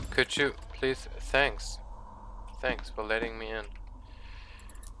 Could you please... Thanks. Thanks for letting me in.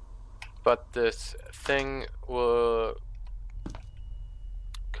 But this thing will...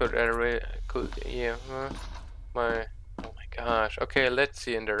 Could yeah, my... Oh my gosh. Okay, let's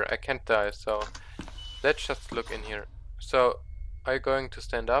see in there. I can't die, so... Let's just look in here. So, are you going to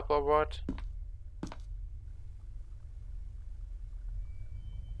stand up or what?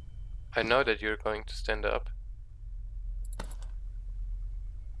 I know that you're going to stand up.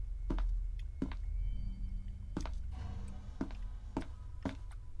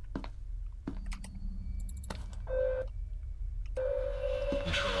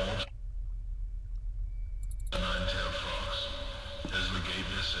 Controls. The nine-tailed fox. Is the gate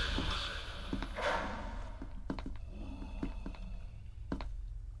disabled?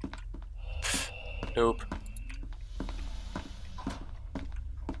 Nope.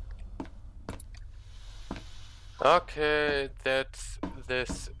 Okay, that's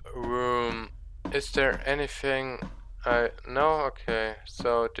this room. Is there anything no? Okay,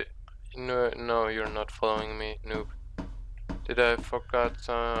 so no, you're not following me, noob. Did I forgot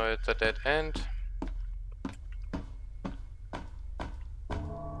it's a dead end?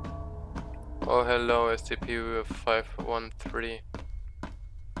 Oh, hello, SCP 513.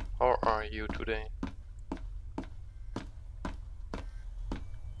 How are you today?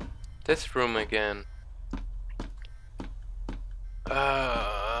 This room again.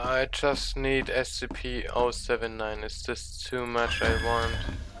 I just need SCP 079. Is this too much I want?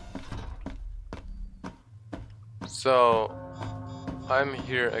 So, I'm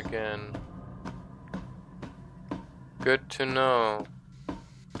here again. Good to know.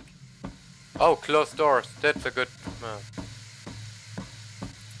 Oh, closed doors. That's a good...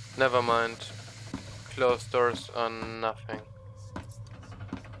 never mind. Closed doors are nothing.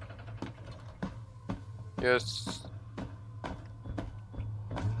 Yes.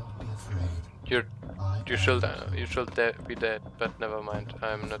 Do not be afraid. You should be dead, but never mind.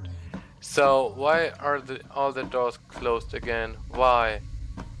 I'm not. Afraid. So why are all the doors closed again? Why?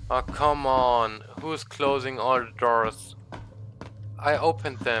 Oh, come on. Who's closing all the doors? I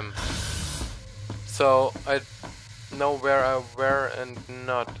opened them. So I know where I were and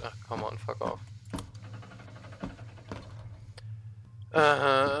not. Oh, come on, fuck off.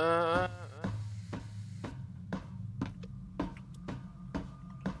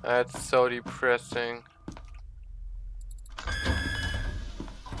 That's so depressing.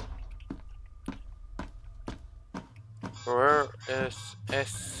 Where is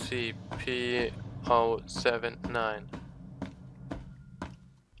SCP 079?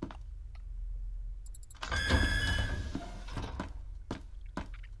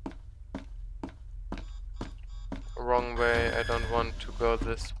 Wrong way, I don't want to go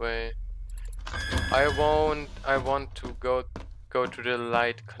this way. I want to go to the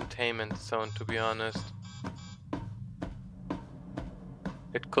light containment zone, to be honest.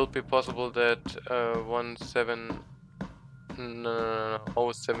 It could be possible that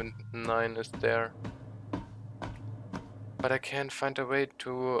 079 is there. But I can't find a way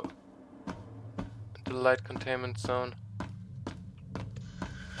to the light containment zone.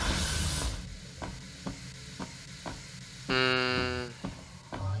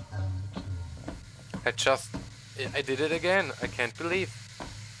 I did it again. I can't believe.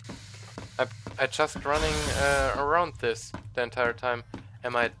 I just running around this the entire time.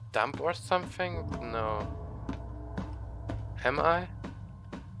 Am I dumb or something? No. Am I?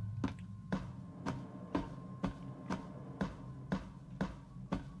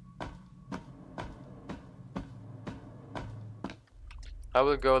 I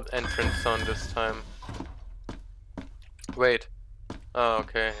will go entrance zone this time. Wait. Oh,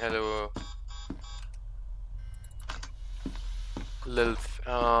 okay. Hello.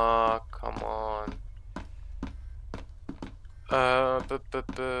 Oh, come on. No,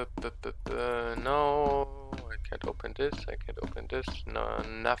 I can't open this. I can't open this. No,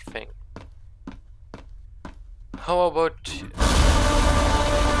 nothing. How about...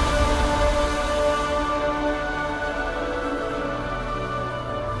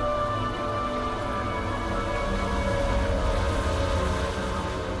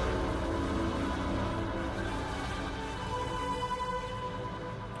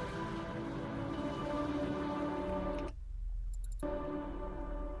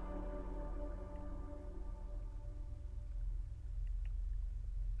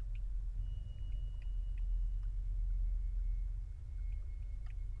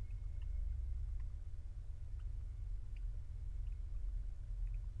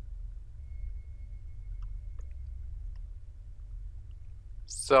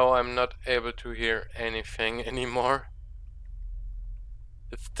 So I'm not able to hear anything anymore.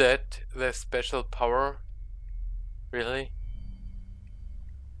 Is that the special power? Really?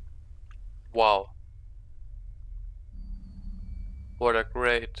 Wow. What a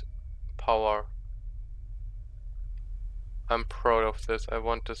great power. I'm proud of this. I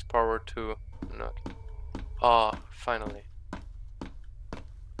want this power too. Not. Ah, finally.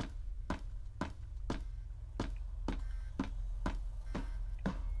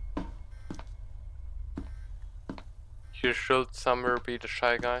 You should somewhere be the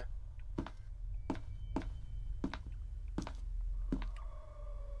shy guy.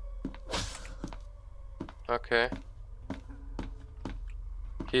 Okay.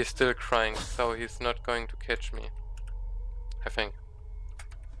 He's still crying, so he's not going to catch me, I think.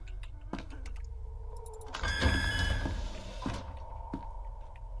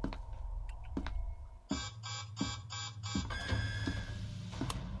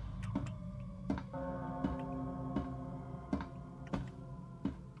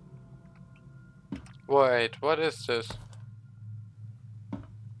 Wait, what is this?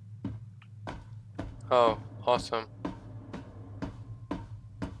 Oh, awesome.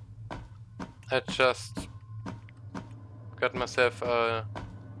 I just got myself a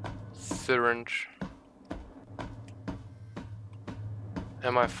syringe.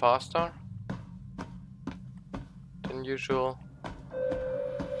 Am I faster than usual?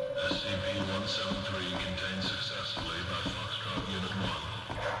 SCP-173 contained successfully by Foxtrot Unit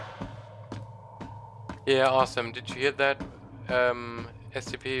 1. Yeah, awesome. Did you hear that?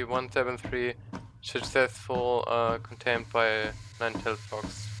 SCP-173 successful contained by 9-tailed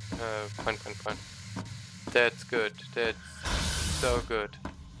fox. Point. That's good. That's so good.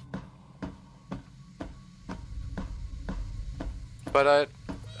 But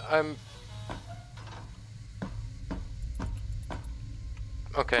I'm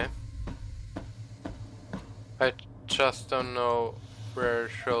okay. I just don't know where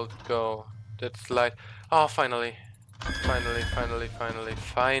should go. That's like, oh, finally.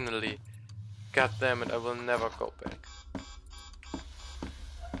 God damn it, I will never go back.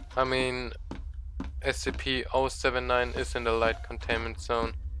 I mean, SCP-079 is in the light containment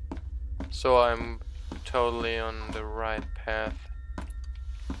zone, so I'm totally on the right path.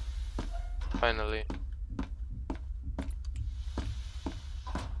 Finally.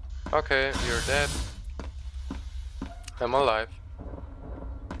 Okay, you're dead. I'm alive.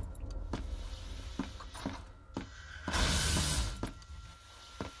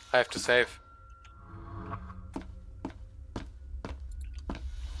 I have to save.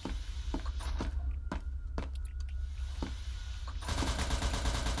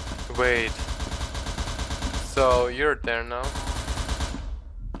 Wait. So you're there now?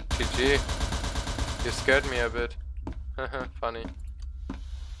 GG. You scared me a bit. Funny.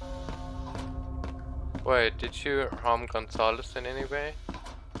 Wait, did you harm Gonzalez in any way?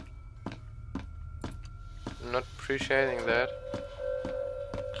 I'm not appreciating that.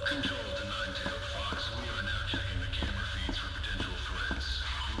 Control to 9-tailed fox. We are now checking the camera feeds for potential threats.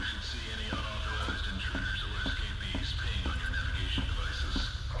 You should see any unauthorized intruders or escapees ping on your navigation devices.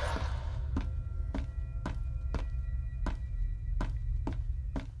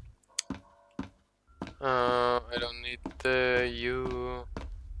 I don't need the U.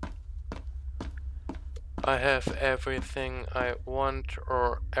 I have everything I want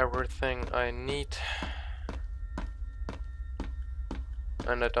or everything I need.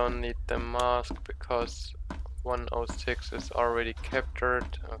 And I don't need the mask because 106 is already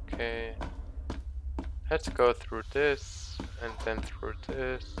captured. Okay. Let's go through this and then through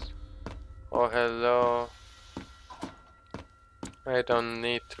this. Oh, hello. I don't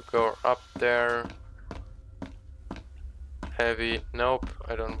need to go up there. Heavy. Nope,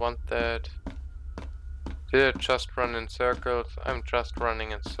 I don't want that. Did I just run in circles? I'm just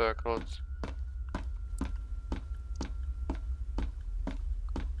running in circles.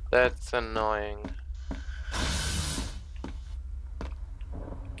 That's annoying.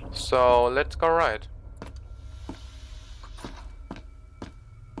 So let's go right.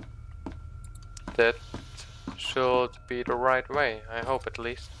 That should be the right way, I hope at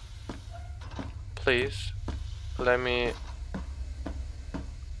least. Please, let me...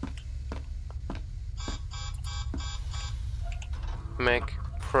 make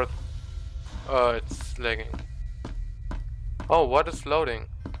oh, it's lagging. Oh, what is loading?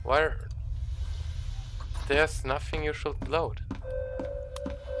 Where? There's nothing you should load. Control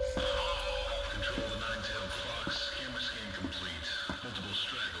to 9-tailed fox. Camera scan complete. Multiple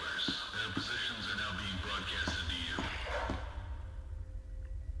stragglers. Their positions are now being broadcasted to you.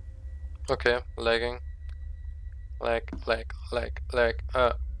 Okay, lagging. Lag.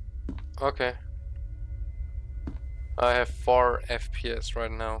 Okay. I have 4 FPS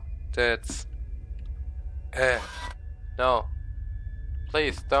right now. That's... No.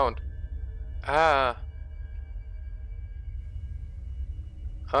 Please, don't. Ah.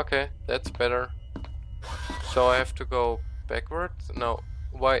 Okay, that's better. So I have to go backwards? No.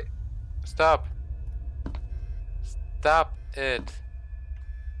 Why? Stop. Stop it.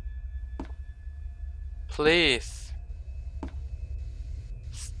 Please.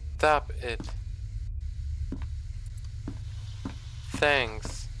 Stop it.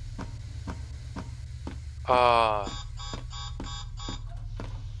 thanks. Ah.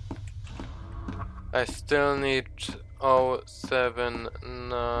 I still need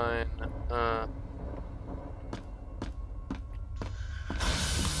 079.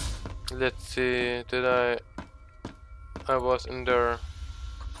 Let's see, did I was in there.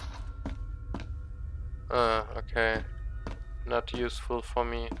 Okay. Not useful for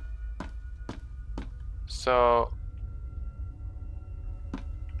me. So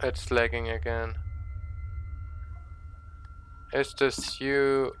it's lagging again. Is this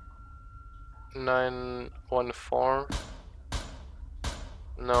U914?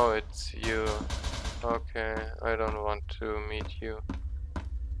 No, it's you. Okay, I don't want to meet you.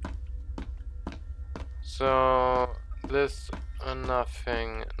 So this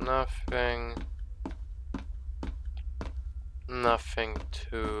nothing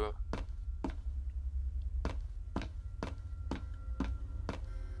to.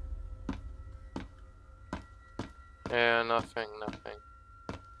 Yeah, nothing.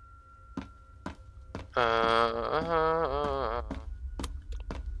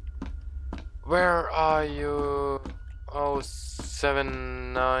 Where are you?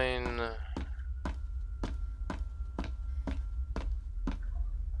 079.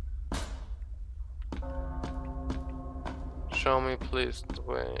 Show me please the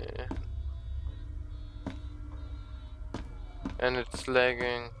way. And it's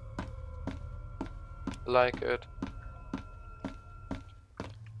lagging. Like it.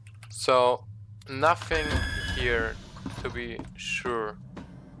 So nothing here to be sure.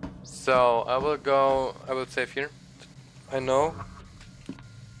 So I will save here. I know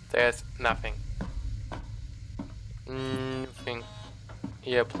there's nothing. Nothing.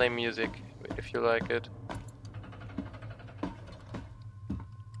 Yeah, play music if you like it.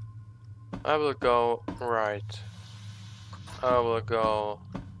 I will go right. I will go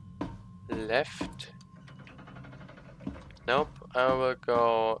left. Nope, I will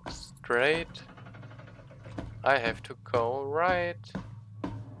go straight. I have to go right.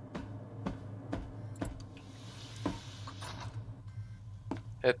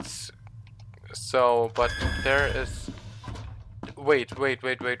 It's so, but there is. Wait.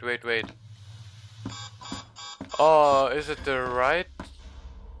 Oh, is it the right?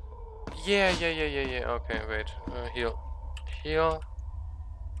 Yeah. Okay, wait. Heal.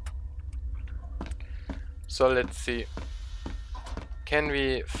 So let's see. Can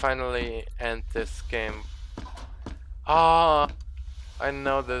we finally end this game? Ah, I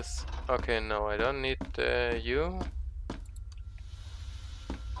know this. Okay, no, I don't need you.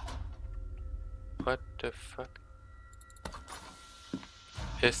 What the fuck?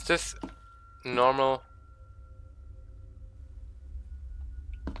 Is this normal?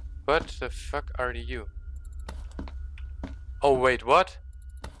 What the fuck are you? Oh wait, what?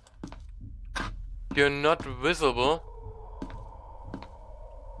 You're not visible?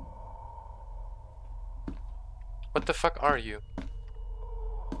 What the fuck are you?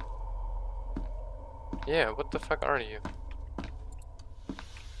 Yeah, what the fuck are you?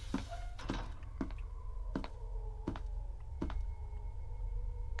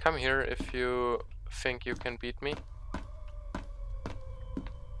 Come here if you think you can beat me.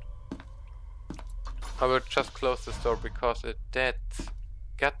 I will just close this door because that's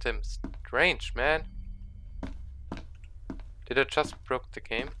goddamn strange, man. Did I just broke the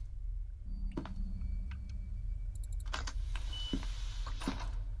game?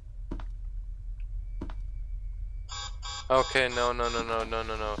 Okay, no.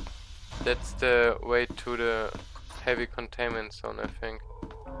 That's the way to the heavy containment zone, I think.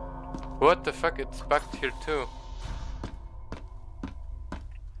 What the fuck? It's bugged here too.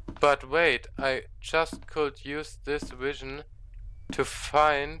 But wait, I just could use this vision to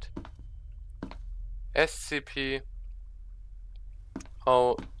find SCP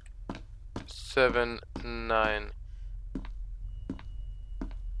 079.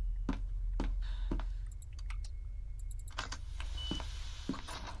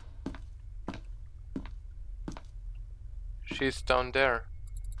 She's down there.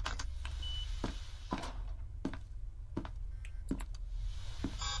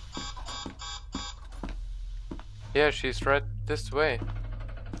 Yeah, she's right this way.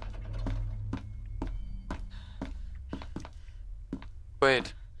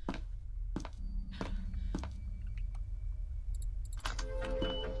 Wait.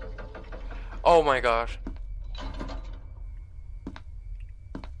 Oh my gosh.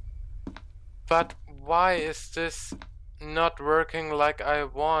 But why is this not working like I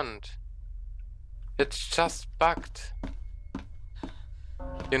want? It's just bugged.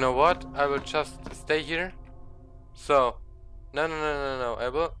 You know what? I will just stay here. So, No, no, no, no,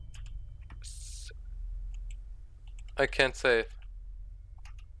 no. I can't save.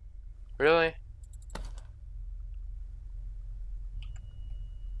 Really?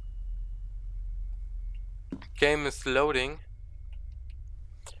 Game is loading.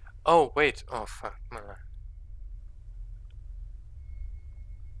 Oh, wait. Oh, fuck. Man.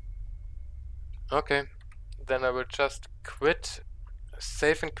 Okay. Then I will just quit.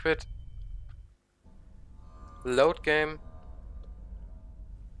 Save and quit. Load game.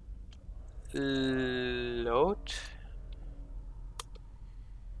 Load.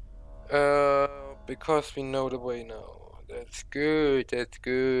 Because we know the way now. That's good. That's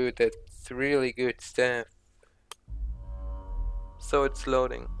good. That's really good stuff. So it's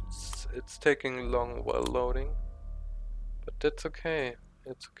loading. It's taking long while loading, but that's okay.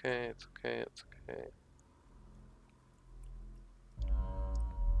 It's okay. It's okay. It's okay.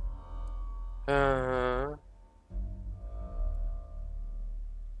 Uh.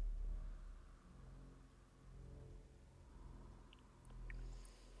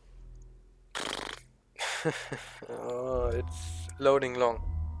 Oh, it's loading long.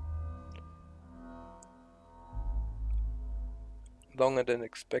 Longer than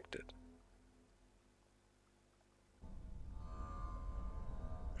expected.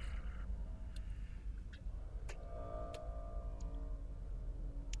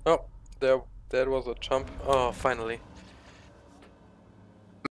 Oh, there was a jump. Oh, finally.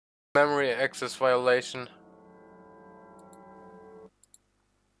 Memory access violation.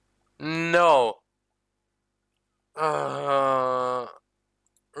 No.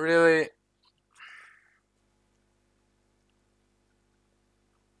 Really?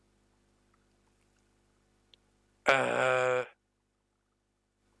 Uh.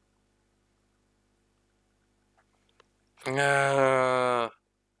 Uh.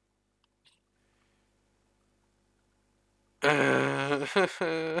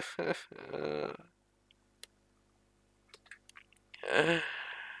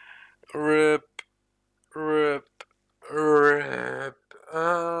 Rip, rip, rip.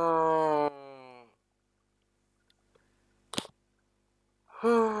 Oh.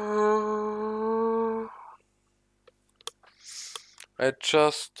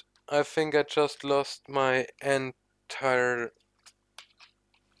 I think I just lost my entire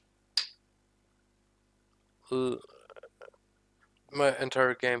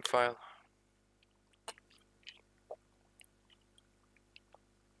game file.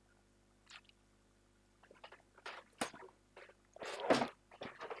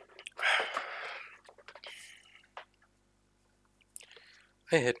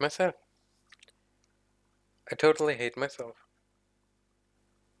 I hate myself. I totally hate myself.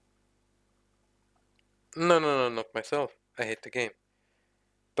 No, no, no, not myself. I hate the game.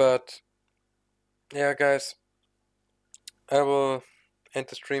 But yeah, guys, I will end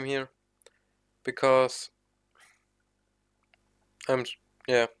the stream here because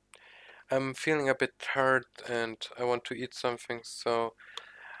yeah, I'm feeling a bit tired and I want to eat something. So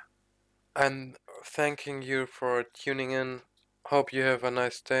I'm thanking you for tuning in. Hope you have a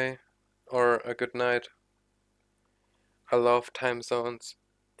nice day or a good night. I love time zones.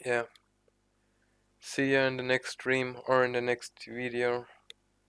 Yeah. See you in the next stream or in the next video.